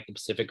wanted to bike the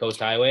Pacific Coast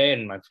Highway,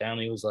 and my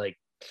family was like,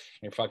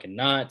 you're fucking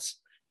nuts,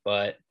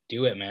 but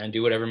do it, man.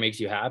 Do whatever makes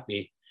you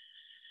happy.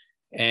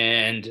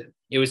 And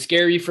it was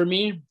scary for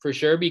me for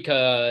sure,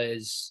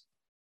 because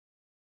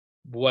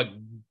I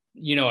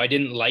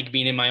didn't like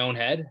being in my own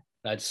head.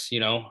 That's,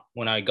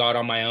 when I got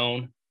on my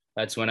own,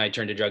 that's when I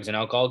turned to drugs and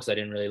alcohol, because I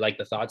didn't really like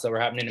the thoughts that were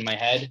happening in my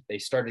head. They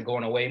started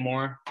going away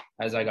more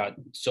as I got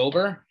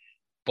sober.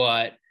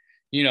 But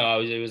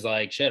it was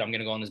like, shit, I'm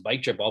going to go on this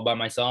bike trip all by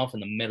myself in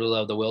the middle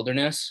of the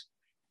wilderness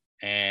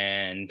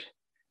and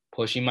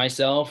pushing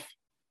myself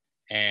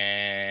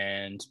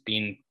and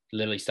being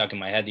literally stuck in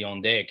my head the whole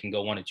day. It can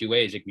go one of two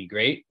ways. It can be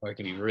great or it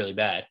can be really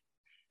bad.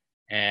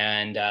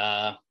 And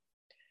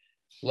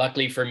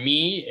luckily for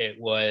me, it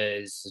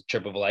was a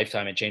trip of a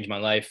lifetime. It changed my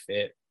life.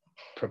 It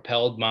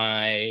propelled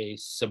my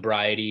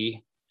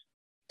sobriety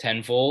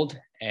tenfold.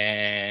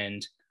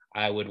 And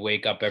I would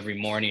wake up every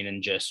morning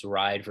and just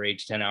ride for 8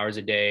 to 10 hours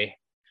a day,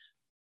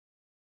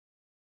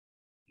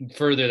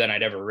 further than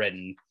I'd ever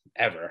ridden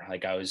ever.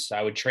 Like I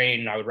would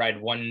train, I would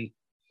ride one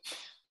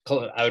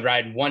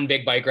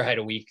big bike ride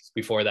a week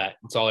before that.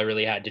 That's all I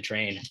really had to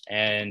train.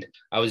 And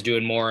I was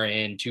doing more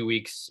in 2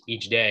 weeks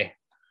each day.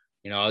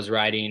 I was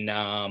riding,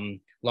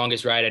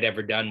 longest ride I'd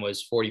ever done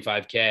was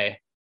 45K.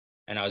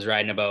 And I was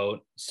riding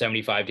about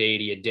 75 to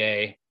 80 a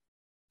day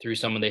through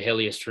some of the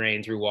hilliest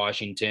terrain through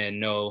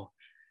Washington. No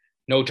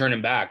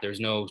turning back.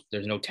 There's no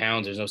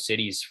towns, there's no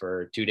cities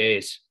for 2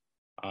 days,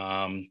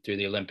 through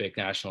the Olympic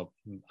National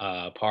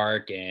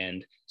Park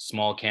and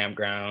small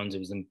campgrounds. It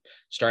was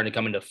starting to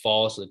come into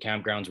fall, so the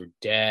campgrounds were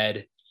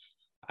dead.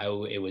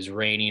 It was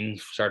raining,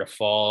 start of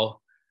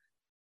fall.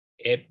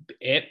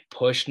 It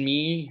pushed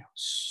me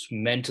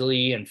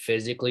mentally and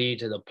physically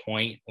to the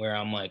point where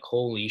I'm like,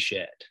 holy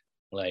shit,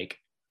 like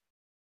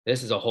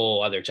this is a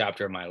whole other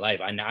chapter of my life.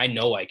 I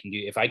know I can do,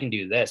 if I can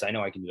do this, I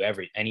know I can do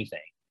anything.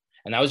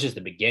 And that was just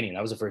the beginning.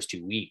 That was the first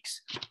 2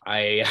 weeks.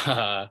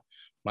 My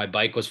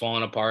bike was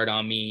falling apart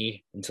on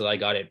me until I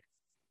got it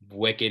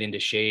wicked into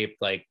shape.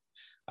 Like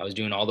I was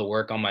doing all the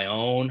work on my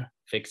own,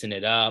 fixing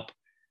it up.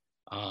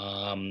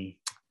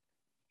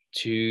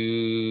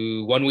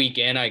 To 1 week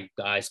in, I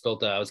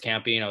was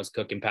camping, I was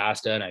cooking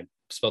pasta and I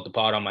spilt the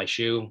pot on my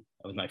shoe.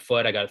 with my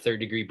foot. I got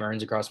 3rd-degree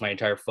burns across my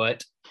entire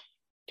foot.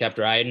 Kept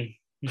riding.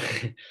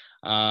 2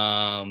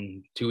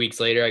 weeks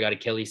later, I got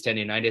Achilles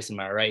tendonitis in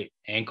my right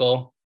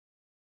ankle.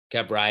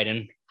 Kept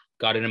riding.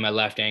 Got it in my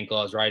left ankle.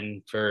 I was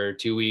riding for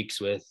 2 weeks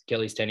with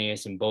Achilles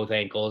tendonitis in both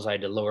ankles. I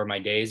had to lower my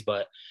days,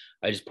 but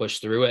I just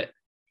pushed through it.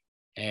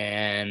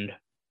 And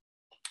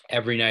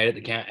every night at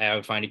the camp, I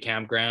would find a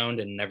campground,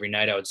 and every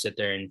night I would sit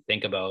there and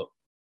think about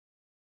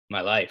my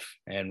life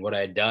and what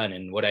I had done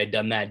and what I had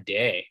done that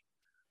day.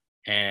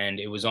 And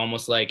it was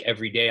almost like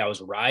every day I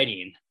was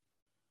riding,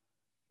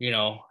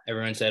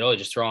 everyone said, oh,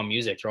 just throw on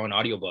music, throw on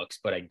audiobooks,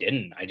 but I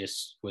didn't. It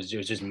was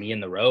just me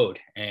and the road.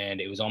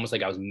 And it was almost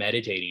like I was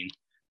meditating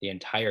the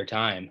entire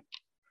time.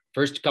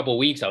 First couple of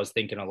weeks, I was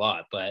thinking a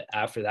lot, but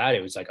after that,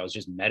 it was like I was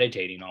just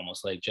meditating,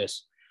 almost like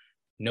just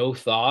no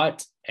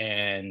thought,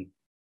 and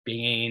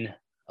being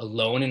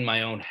alone in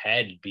my own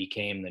head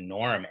became the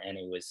norm. And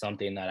it was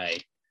something that I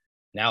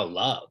now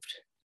loved.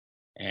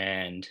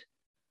 And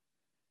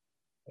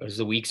as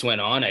the weeks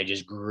went on, I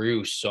just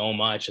grew so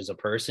much as a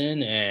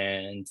person.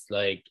 And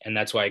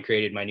that's why I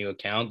created my new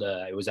account.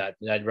 It was at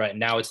that right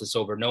now it's the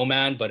Sober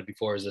Nomad, but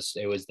before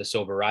it was the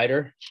Sober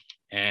Rider.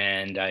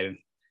 And I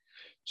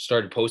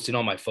started posting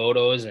all my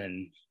photos,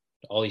 and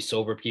all these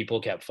sober people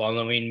kept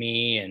following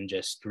me and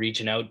just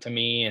reaching out to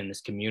me, and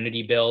this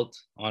community built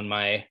on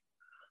my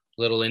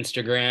little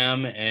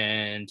Instagram.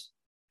 And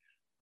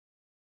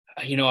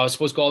I was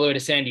supposed to go all the way to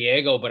San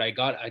Diego, but I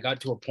got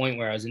to a point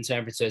where I was in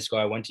San Francisco.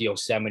 I went to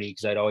Yosemite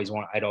because I'd always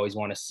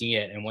want to see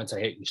it. And once I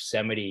hit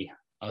Yosemite,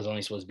 I was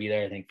only supposed to be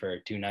there, I think, for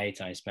 2 nights.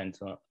 And I spent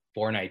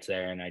 4 nights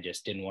there, and I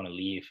just didn't want to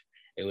leave.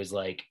 It was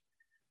like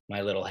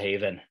my little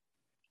haven.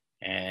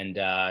 And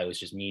it was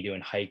just me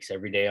doing hikes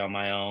every day on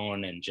my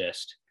own, and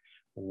just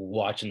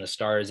watching the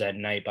stars at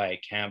night by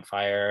a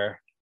campfire.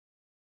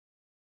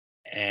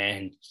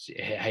 And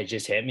it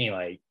just hit me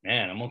like,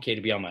 man, I'm okay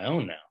to be on my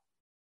own now.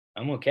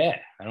 I'm okay.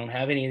 I don't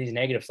have any of these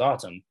negative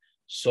thoughts. I'm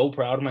so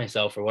proud of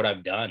myself for what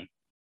I've done. It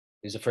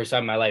was the first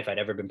time in my life I'd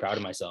ever been proud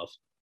of myself.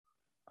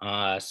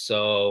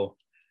 So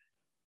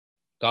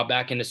got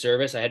back into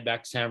service. I head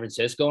back to San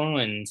Francisco,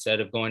 and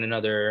instead of going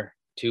another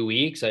 2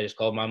 weeks, I just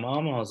called my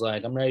mom. I was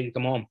like, I'm ready to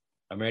come home.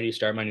 I'm ready to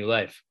start my new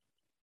life,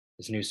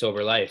 this new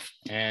sober life.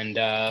 And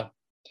I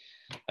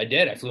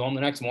did. I flew home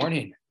the next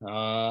morning,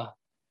 got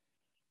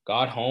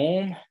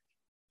home,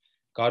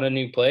 got a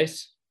new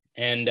place.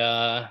 And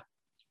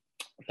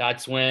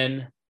that's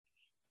when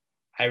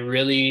I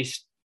really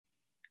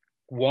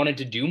wanted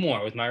to do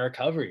more with my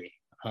recovery.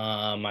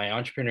 My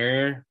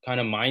entrepreneur kind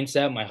of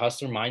mindset, my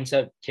hustler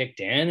mindset kicked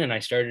in, and I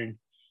started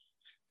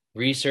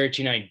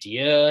researching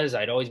ideas.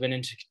 I'd always been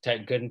into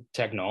good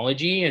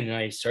technology, and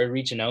I started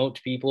reaching out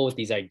to people with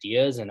these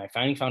ideas. And I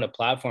finally found a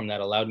platform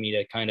that allowed me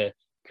to kind of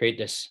create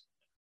this,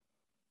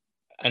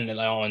 and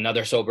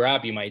another sober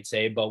app, you might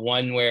say, but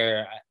one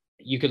where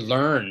you could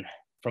learn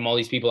from all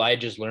these people I had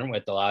just learned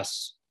with the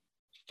last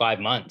 5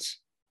 months.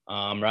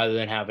 Rather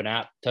than have an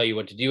app tell you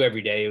what to do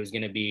every day, it was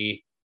going to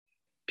be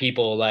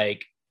people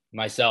like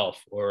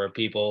myself, or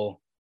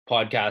people,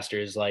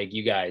 podcasters like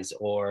you guys,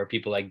 or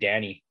people like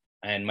Danny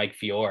and Mike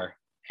Fiore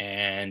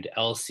and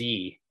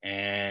LC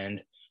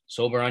and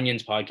Sober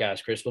Onions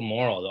podcast, Crystal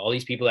Moral, all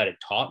these people that had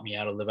taught me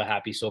how to live a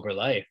happy, sober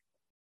life.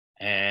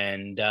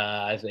 And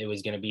it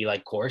was going to be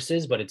like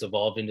courses, but it's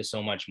evolved into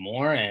so much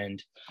more.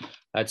 And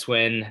that's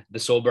when the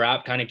Sober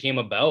app kind of came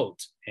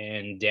about.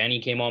 And Danny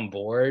came on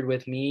board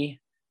with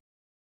me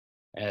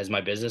as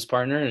my business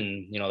partner.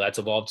 And, that's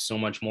evolved so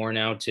much more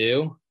now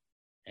too.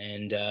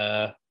 And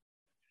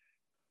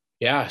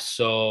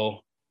so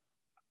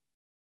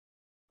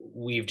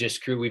we've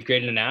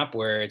created an app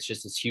where it's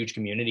just this huge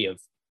community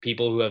of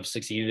people who have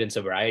succeeded in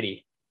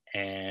sobriety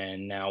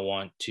and now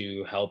want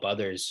to help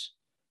others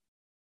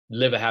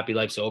live a happy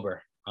life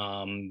sober.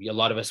 A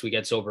lot of us, we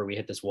get sober, we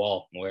hit this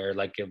wall where,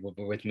 like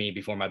with me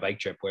before my bike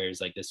trip, where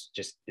it's like, this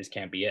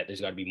can't be it.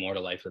 There's got to be more to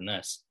life than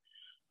this.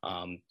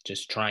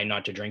 Just trying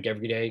not to drink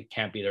every day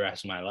can't be the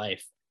rest of my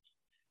life.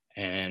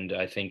 And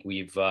I think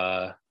we've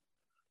got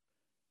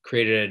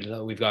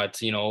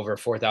over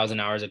 4,000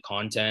 hours of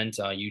content,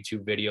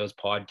 YouTube videos,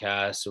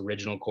 podcasts,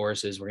 original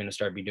courses. We're going to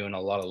start doing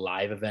a lot of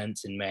live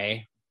events in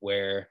May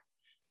where,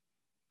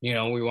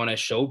 we want to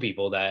show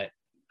people that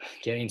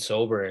getting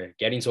sober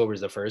is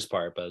the first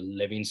part, but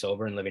living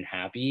sober and living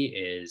happy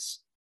is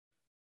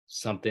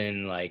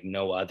something like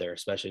no other,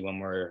 especially when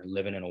we're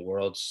living in a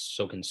world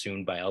so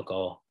consumed by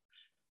alcohol.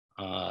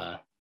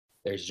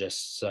 There's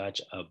just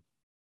such a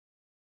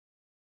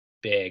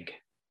big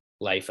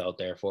life out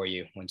there for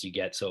you once you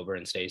get sober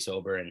and stay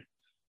sober and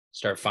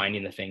start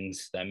finding the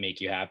things that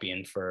make you happy.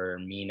 And for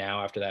me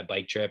now, after that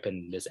bike trip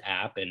and this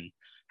app and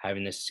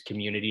having this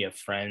community of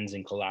friends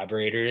and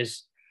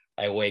collaborators,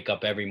 I wake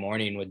up every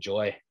morning with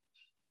joy.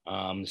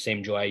 The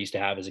same joy I used to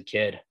have as a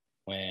kid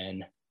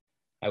when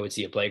I would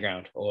see a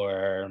playground,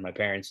 or my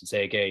parents would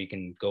say, okay, you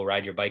can go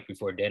ride your bike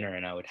before dinner.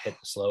 And I would hit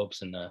the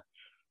slopes in the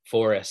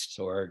forest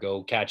or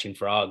go catching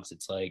frogs.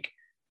 It's like,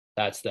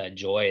 that's that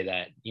joy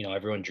that,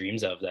 everyone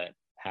dreams of, that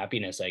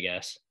happiness, I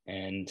guess.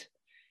 And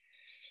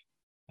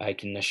I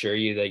can assure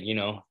you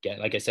that,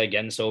 like I said,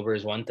 getting sober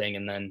is one thing,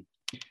 and then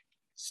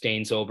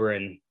staying sober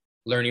and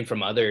learning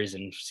from others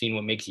and seeing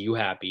what makes you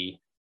happy.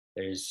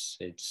 It's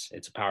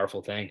a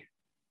powerful thing.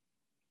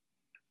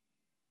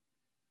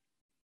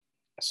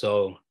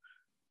 So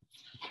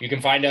you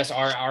can find us,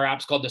 our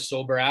app's called the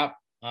Sober app.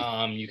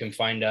 You can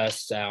find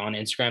us on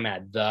Instagram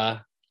at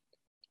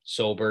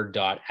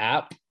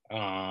thesober.app.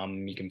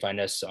 You can find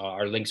us,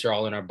 our links are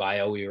all in our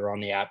bio. We were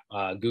on the app,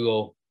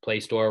 Google Play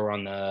Store. We're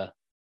on the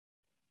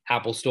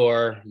Apple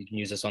Store. You can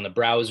use us on the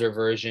browser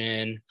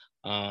version.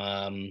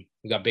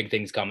 We got big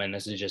things coming.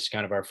 This is just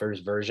kind of our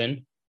first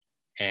version.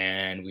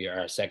 And we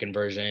are a second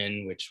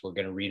version, which we're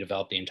going to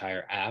redevelop the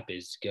entire app,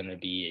 is going to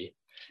be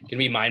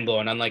mind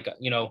blowing. Unlike,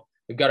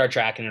 we've got our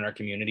tracking in our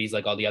communities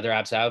like all the other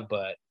apps have,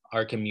 but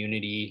our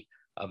community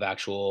of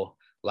actual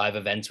live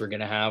events we're going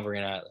to have,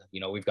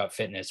 we've got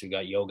fitness, we've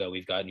got yoga,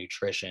 we've got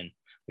nutrition,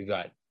 we've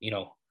got,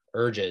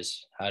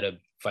 urges, how to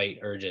fight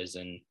urges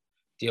and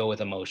deal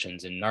with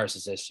emotions and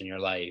narcissists in your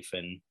life,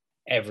 and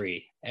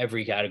every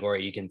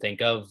category you can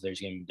think of.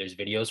 There's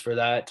videos for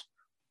that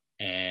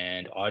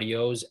and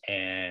audios,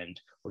 and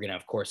we're going to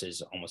have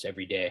courses almost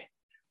every day,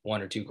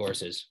 1 or 2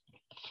 courses.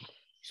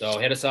 So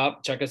hit us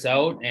up, check us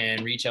out,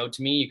 and reach out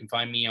to me. You can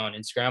find me on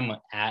Instagram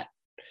at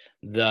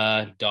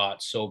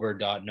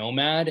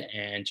the.sober.nomad,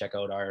 and check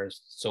out our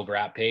Sober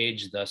app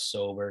page,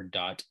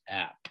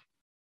 thesober.app.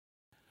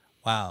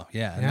 Wow.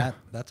 Yeah. And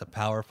that's a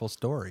powerful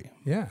story.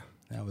 Yeah.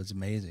 That was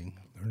amazing.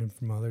 Learning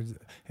from others.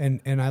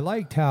 And I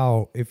liked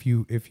how, if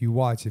you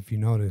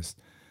notice,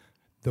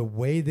 the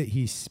way that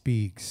he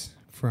speaks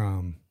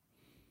from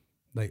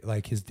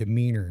like his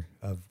demeanor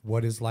of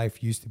what his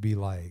life used to be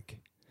like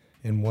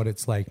and what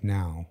it's like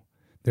now,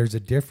 there's a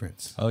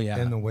difference. Oh, yeah.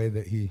 In the way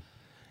that he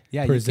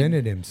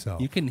presented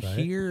himself. You can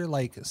hear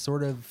like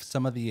sort of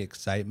some of the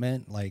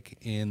excitement like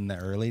in the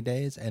early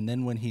days, and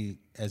then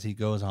as he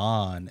goes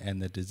on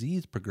and the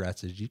disease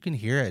progresses, you can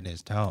hear it in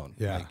his tone.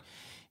 Yeah. Like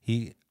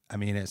it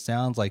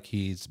sounds like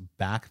he's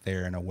back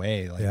there in a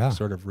way, like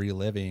sort of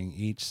reliving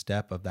each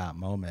step of that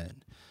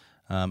moment.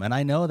 And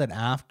I know that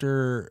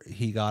after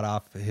he got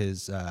off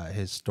his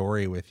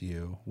story with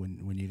you,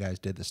 when you guys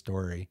did the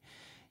story,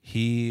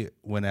 he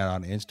went out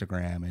on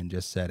Instagram and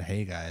just said,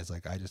 "Hey guys,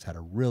 like I just had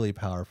a really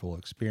powerful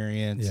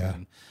experience,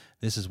 and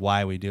this is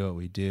why we do what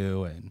we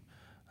do."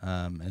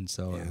 And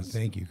so it was,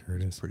 thank you,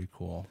 Curtis. Pretty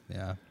cool.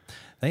 Yeah,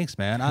 thanks,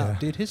 man.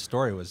 Dude, his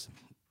story was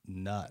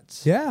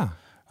nuts. Yeah,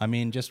 I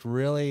mean, just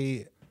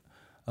really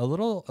a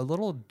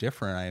little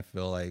different. I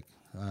feel like,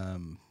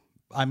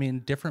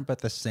 different but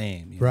the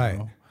same. You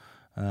know?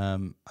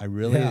 I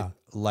really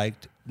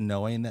liked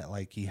knowing that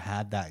like he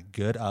had that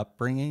good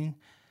upbringing,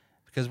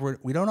 because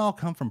we don't all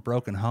come from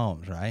broken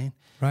homes, right?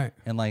 Right.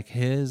 And like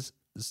his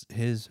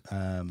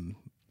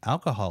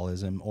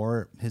alcoholism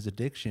or his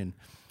addiction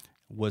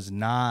was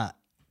not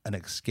an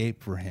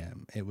escape for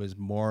him. It was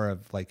more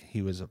of like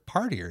he was a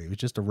partier. He was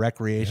just a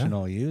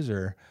recreational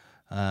user.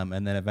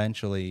 And then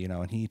eventually,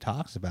 and he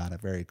talks about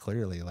it very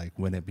clearly, like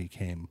when it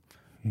became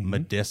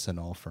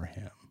medicinal for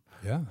him.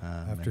 Yeah.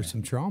 After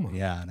some trauma.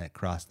 Yeah. And it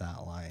crossed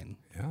that line.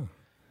 Yeah.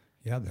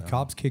 Yeah. The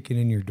cops kicking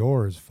in your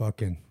door is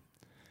fucking,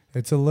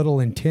 it's a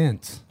little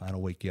intense.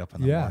 That'll wake you up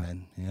in the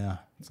morning. Yeah.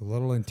 It's a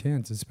little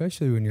intense,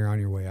 especially when you're on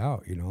your way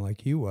out,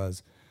 like he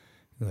was.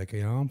 You're like,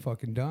 I'm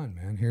fucking done,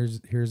 man.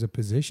 Here's a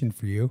position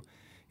for you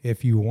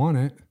if you want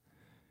it.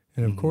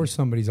 And of course,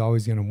 somebody's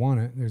always going to want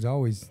it. There's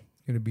always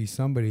going to be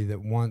somebody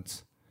that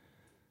wants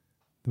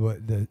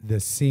the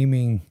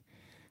seeming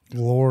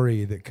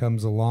glory that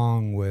comes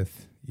along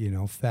with,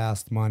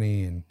 fast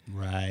money and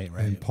right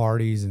and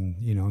parties. And,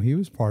 he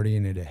was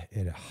partying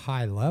at a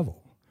high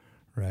level.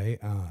 Right.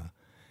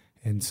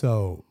 And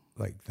so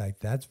like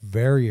that's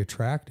very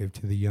attractive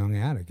to the young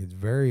addict. It's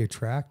very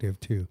attractive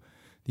to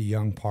the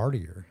young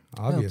partier,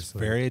 obviously. Well, it's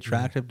very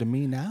attractive to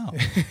me now.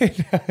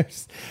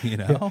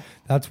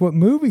 That's what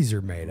movies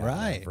are made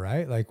out of,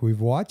 right? Like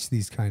we've watched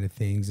these kind of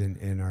things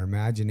and our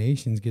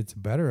imaginations gets the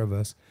better of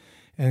us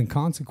and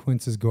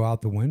consequences go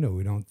out the window.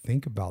 We don't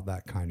think about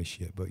that kind of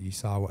shit. But you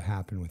saw what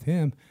happened with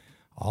him.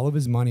 All of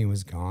his money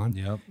was gone.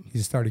 Yep. He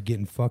started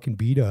getting fucking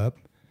beat up.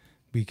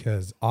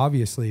 Because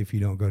obviously, if you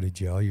don't go to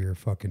jail, you're a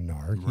fucking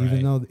narc.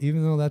 Right.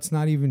 Even though that's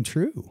not even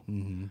true,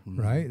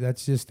 right?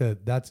 That's just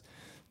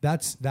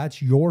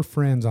that's your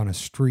friends on a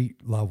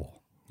street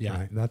level. Yeah,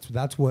 right?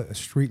 That's what a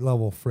street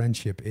level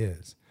friendship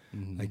is.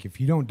 Like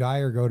if you don't die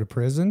or go to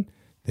prison,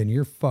 then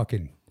you're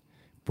fucking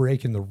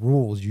breaking the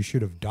rules. You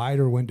should have died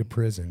or went to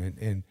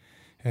prison,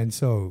 and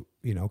so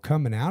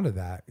coming out of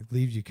that, it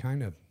leaves you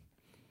kind of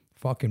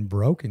fucking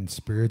broken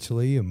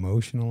spiritually,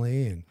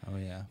 emotionally, and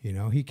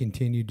he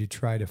continued to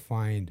try to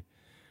find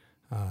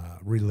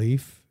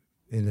relief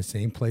in the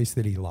same place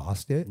that he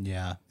lost it.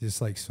 Yeah,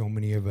 just like so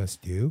many of us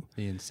do.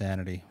 The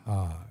insanity,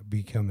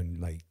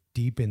 becoming like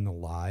deep in the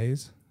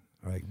lies,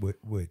 right?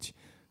 Which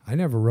I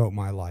never wrote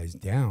my lies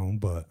down,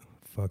 but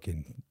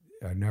fucking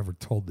I never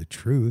told the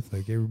truth.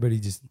 Like everybody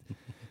just.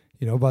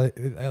 But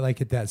like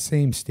at that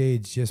same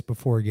stage, just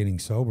before getting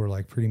sober,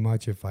 like pretty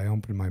much if I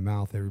opened my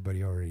mouth,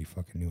 everybody already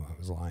fucking knew I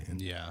was lying.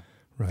 Yeah.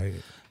 Right.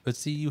 But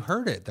see, you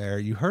heard it there.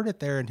 You heard it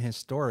there in his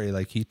story.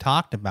 Like he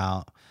talked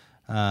about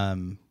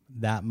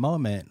that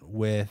moment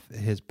with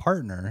his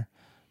partner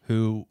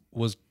who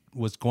was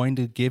going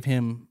to give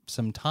him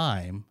some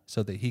time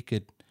so that he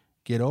could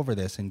get over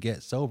this and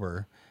get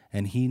sober.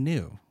 And he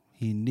knew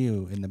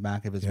in the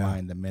back of his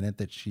mind, the minute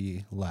that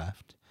she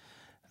left,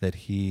 that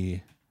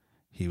he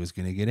was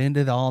going to get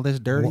into all this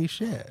dirty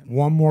shit.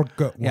 One more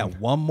gut one. Yeah,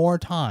 one more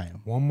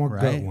time. One more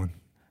right? gut one.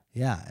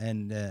 Yeah,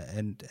 and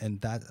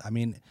that, I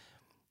mean,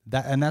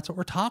 and that's what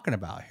we're talking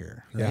about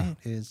here, right?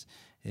 Yeah.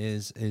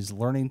 Is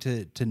learning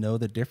to know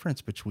the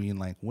difference between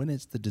like when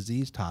it's the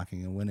disease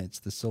talking and when it's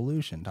the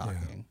solution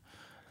talking.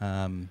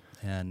 When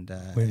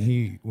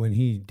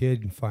he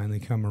did finally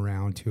come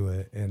around to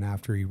it, and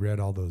after he read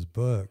all those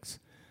books,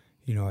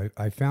 you know,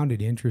 I found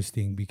it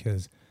interesting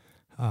because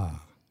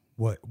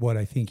what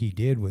I think he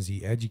did was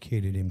he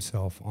educated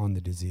himself on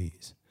the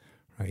disease,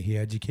 right? He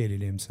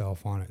educated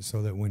himself on it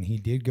so that when he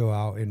did go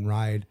out and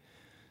ride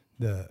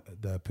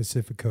the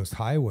Pacific Coast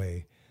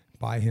Highway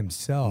by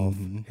himself,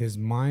 his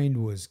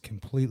mind was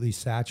completely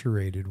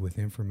saturated with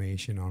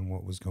information on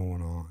what was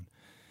going on.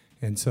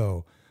 And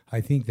so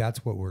I think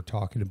that's what we're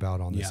talking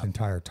about on this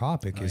entire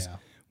topic is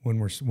when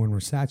we're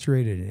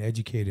saturated and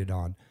educated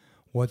on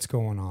what's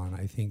going on.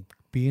 I think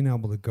being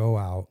able to go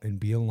out and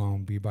be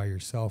alone, be by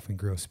yourself and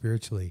grow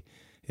spiritually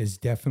is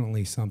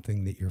definitely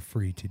something that you're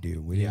free to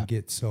do. We didn't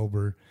get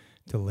sober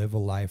to live a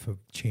life of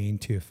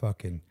chained to a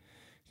fucking,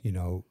 you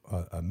know,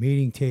 a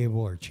meeting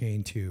table or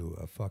chained to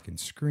a fucking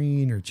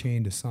screen or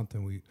chained to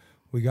something.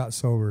 We got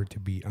sober to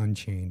be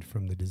unchained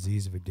from the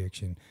disease of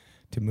addiction,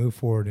 to move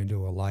forward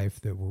into a life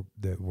that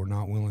we're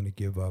not willing to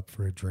give up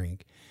for a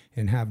drink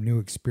and have new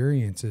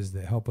experiences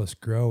that help us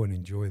grow and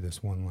enjoy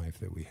this one life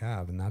that we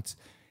have. And that's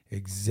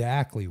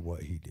exactly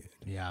what he did.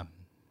 Yeah,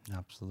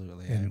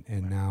 absolutely.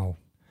 And now,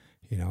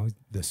 you know,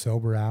 the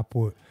Sober app,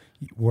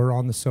 we're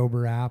on the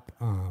Sober app.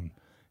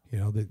 You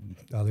know, the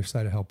Other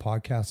Side of Hell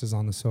podcast is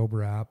on the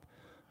Sober app.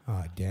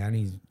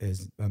 Danny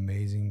is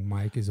amazing.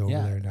 Mike is over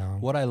there now.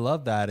 What I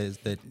love that is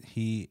that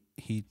he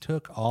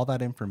took all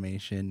that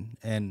information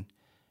and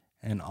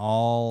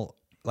all,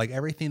 like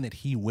everything that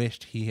he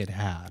wished he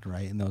had,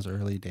 right, in those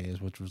early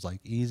days, which was like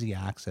easy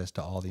access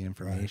to all the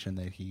information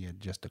that he had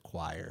just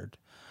acquired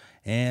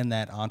and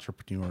that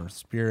entrepreneur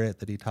spirit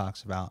that he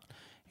talks about.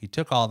 He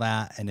took all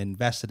that and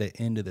invested it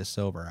into the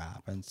Sober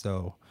app. And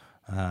so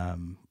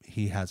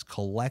he has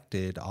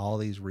collected all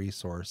these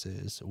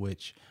resources,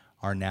 which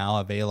are now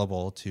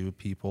available to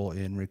people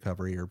in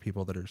recovery or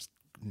people that are,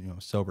 you know,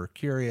 sober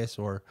curious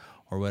or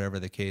whatever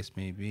the case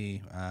may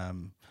be,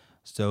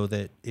 so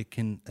that it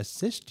can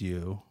assist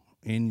you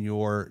in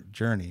your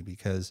journey,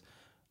 because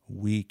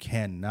we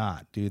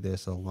cannot do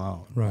this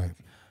alone. Right.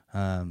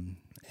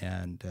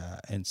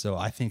 And so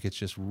I think it's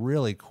just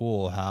really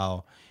cool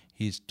how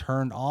he's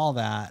turned all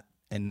that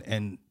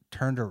and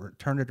turned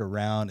it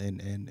around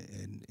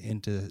and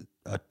into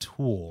a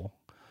tool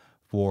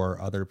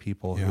for other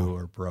people who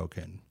are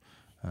broken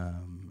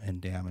and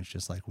damaged,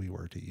 just like we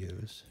were, to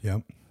use.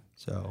 Yep.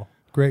 So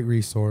great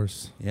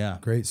resource. Yeah.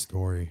 Great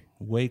story.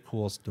 Way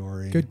cool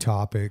story. Good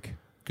topic.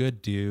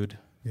 Good dude.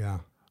 Yeah.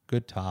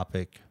 Good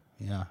topic.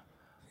 Yeah.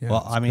 Yeah,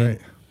 well, I mean, great.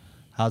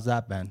 How's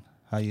that been?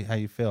 How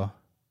you feel?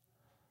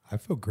 I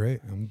feel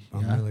great. I'm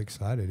really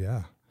excited.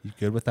 Yeah. You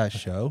good with that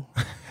show?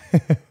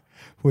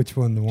 Which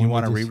one? The one? Do you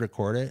want to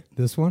re-record it?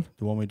 This one?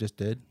 The one we just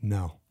did?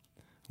 No.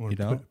 I You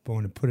don't?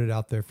 want to put it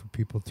out there for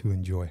people to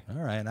enjoy.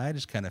 All right. I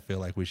just kind of feel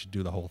like we should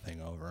do the whole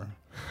thing over.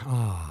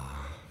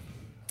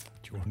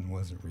 Jordan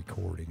wasn't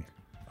recording.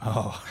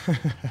 Oh.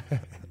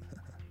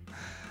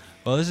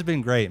 Well, this has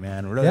been great,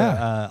 man. Really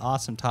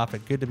awesome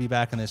topic. Good to be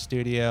back in the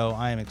studio.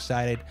 I am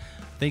excited.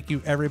 Thank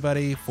you,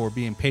 everybody, for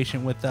being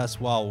patient with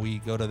us while we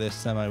go to this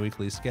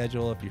semi-weekly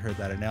schedule. If you heard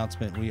that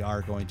announcement, we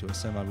are going to a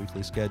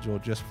semi-weekly schedule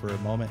just for a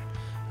moment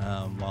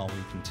while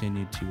we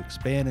continue to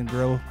expand and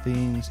grow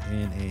things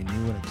in a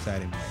new and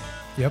exciting way.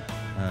 Yep.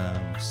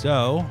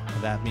 So,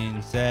 that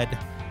being said,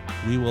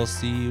 we will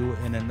see you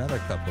in another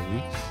couple of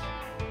weeks.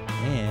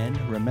 And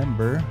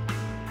remember,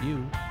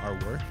 you are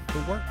worth the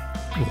work.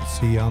 We'll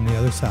see you on the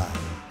other side.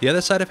 The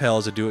Other Side of Hell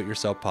is a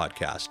do-it-yourself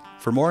podcast.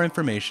 For more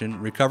information,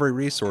 recovery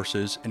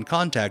resources, and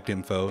contact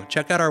info,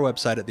 check out our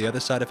website at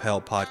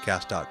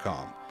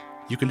theothersideofhellpodcast.com.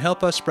 You can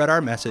help us spread our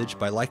message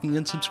by liking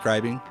and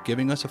subscribing,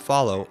 giving us a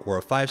follow, or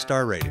a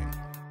 5-star rating.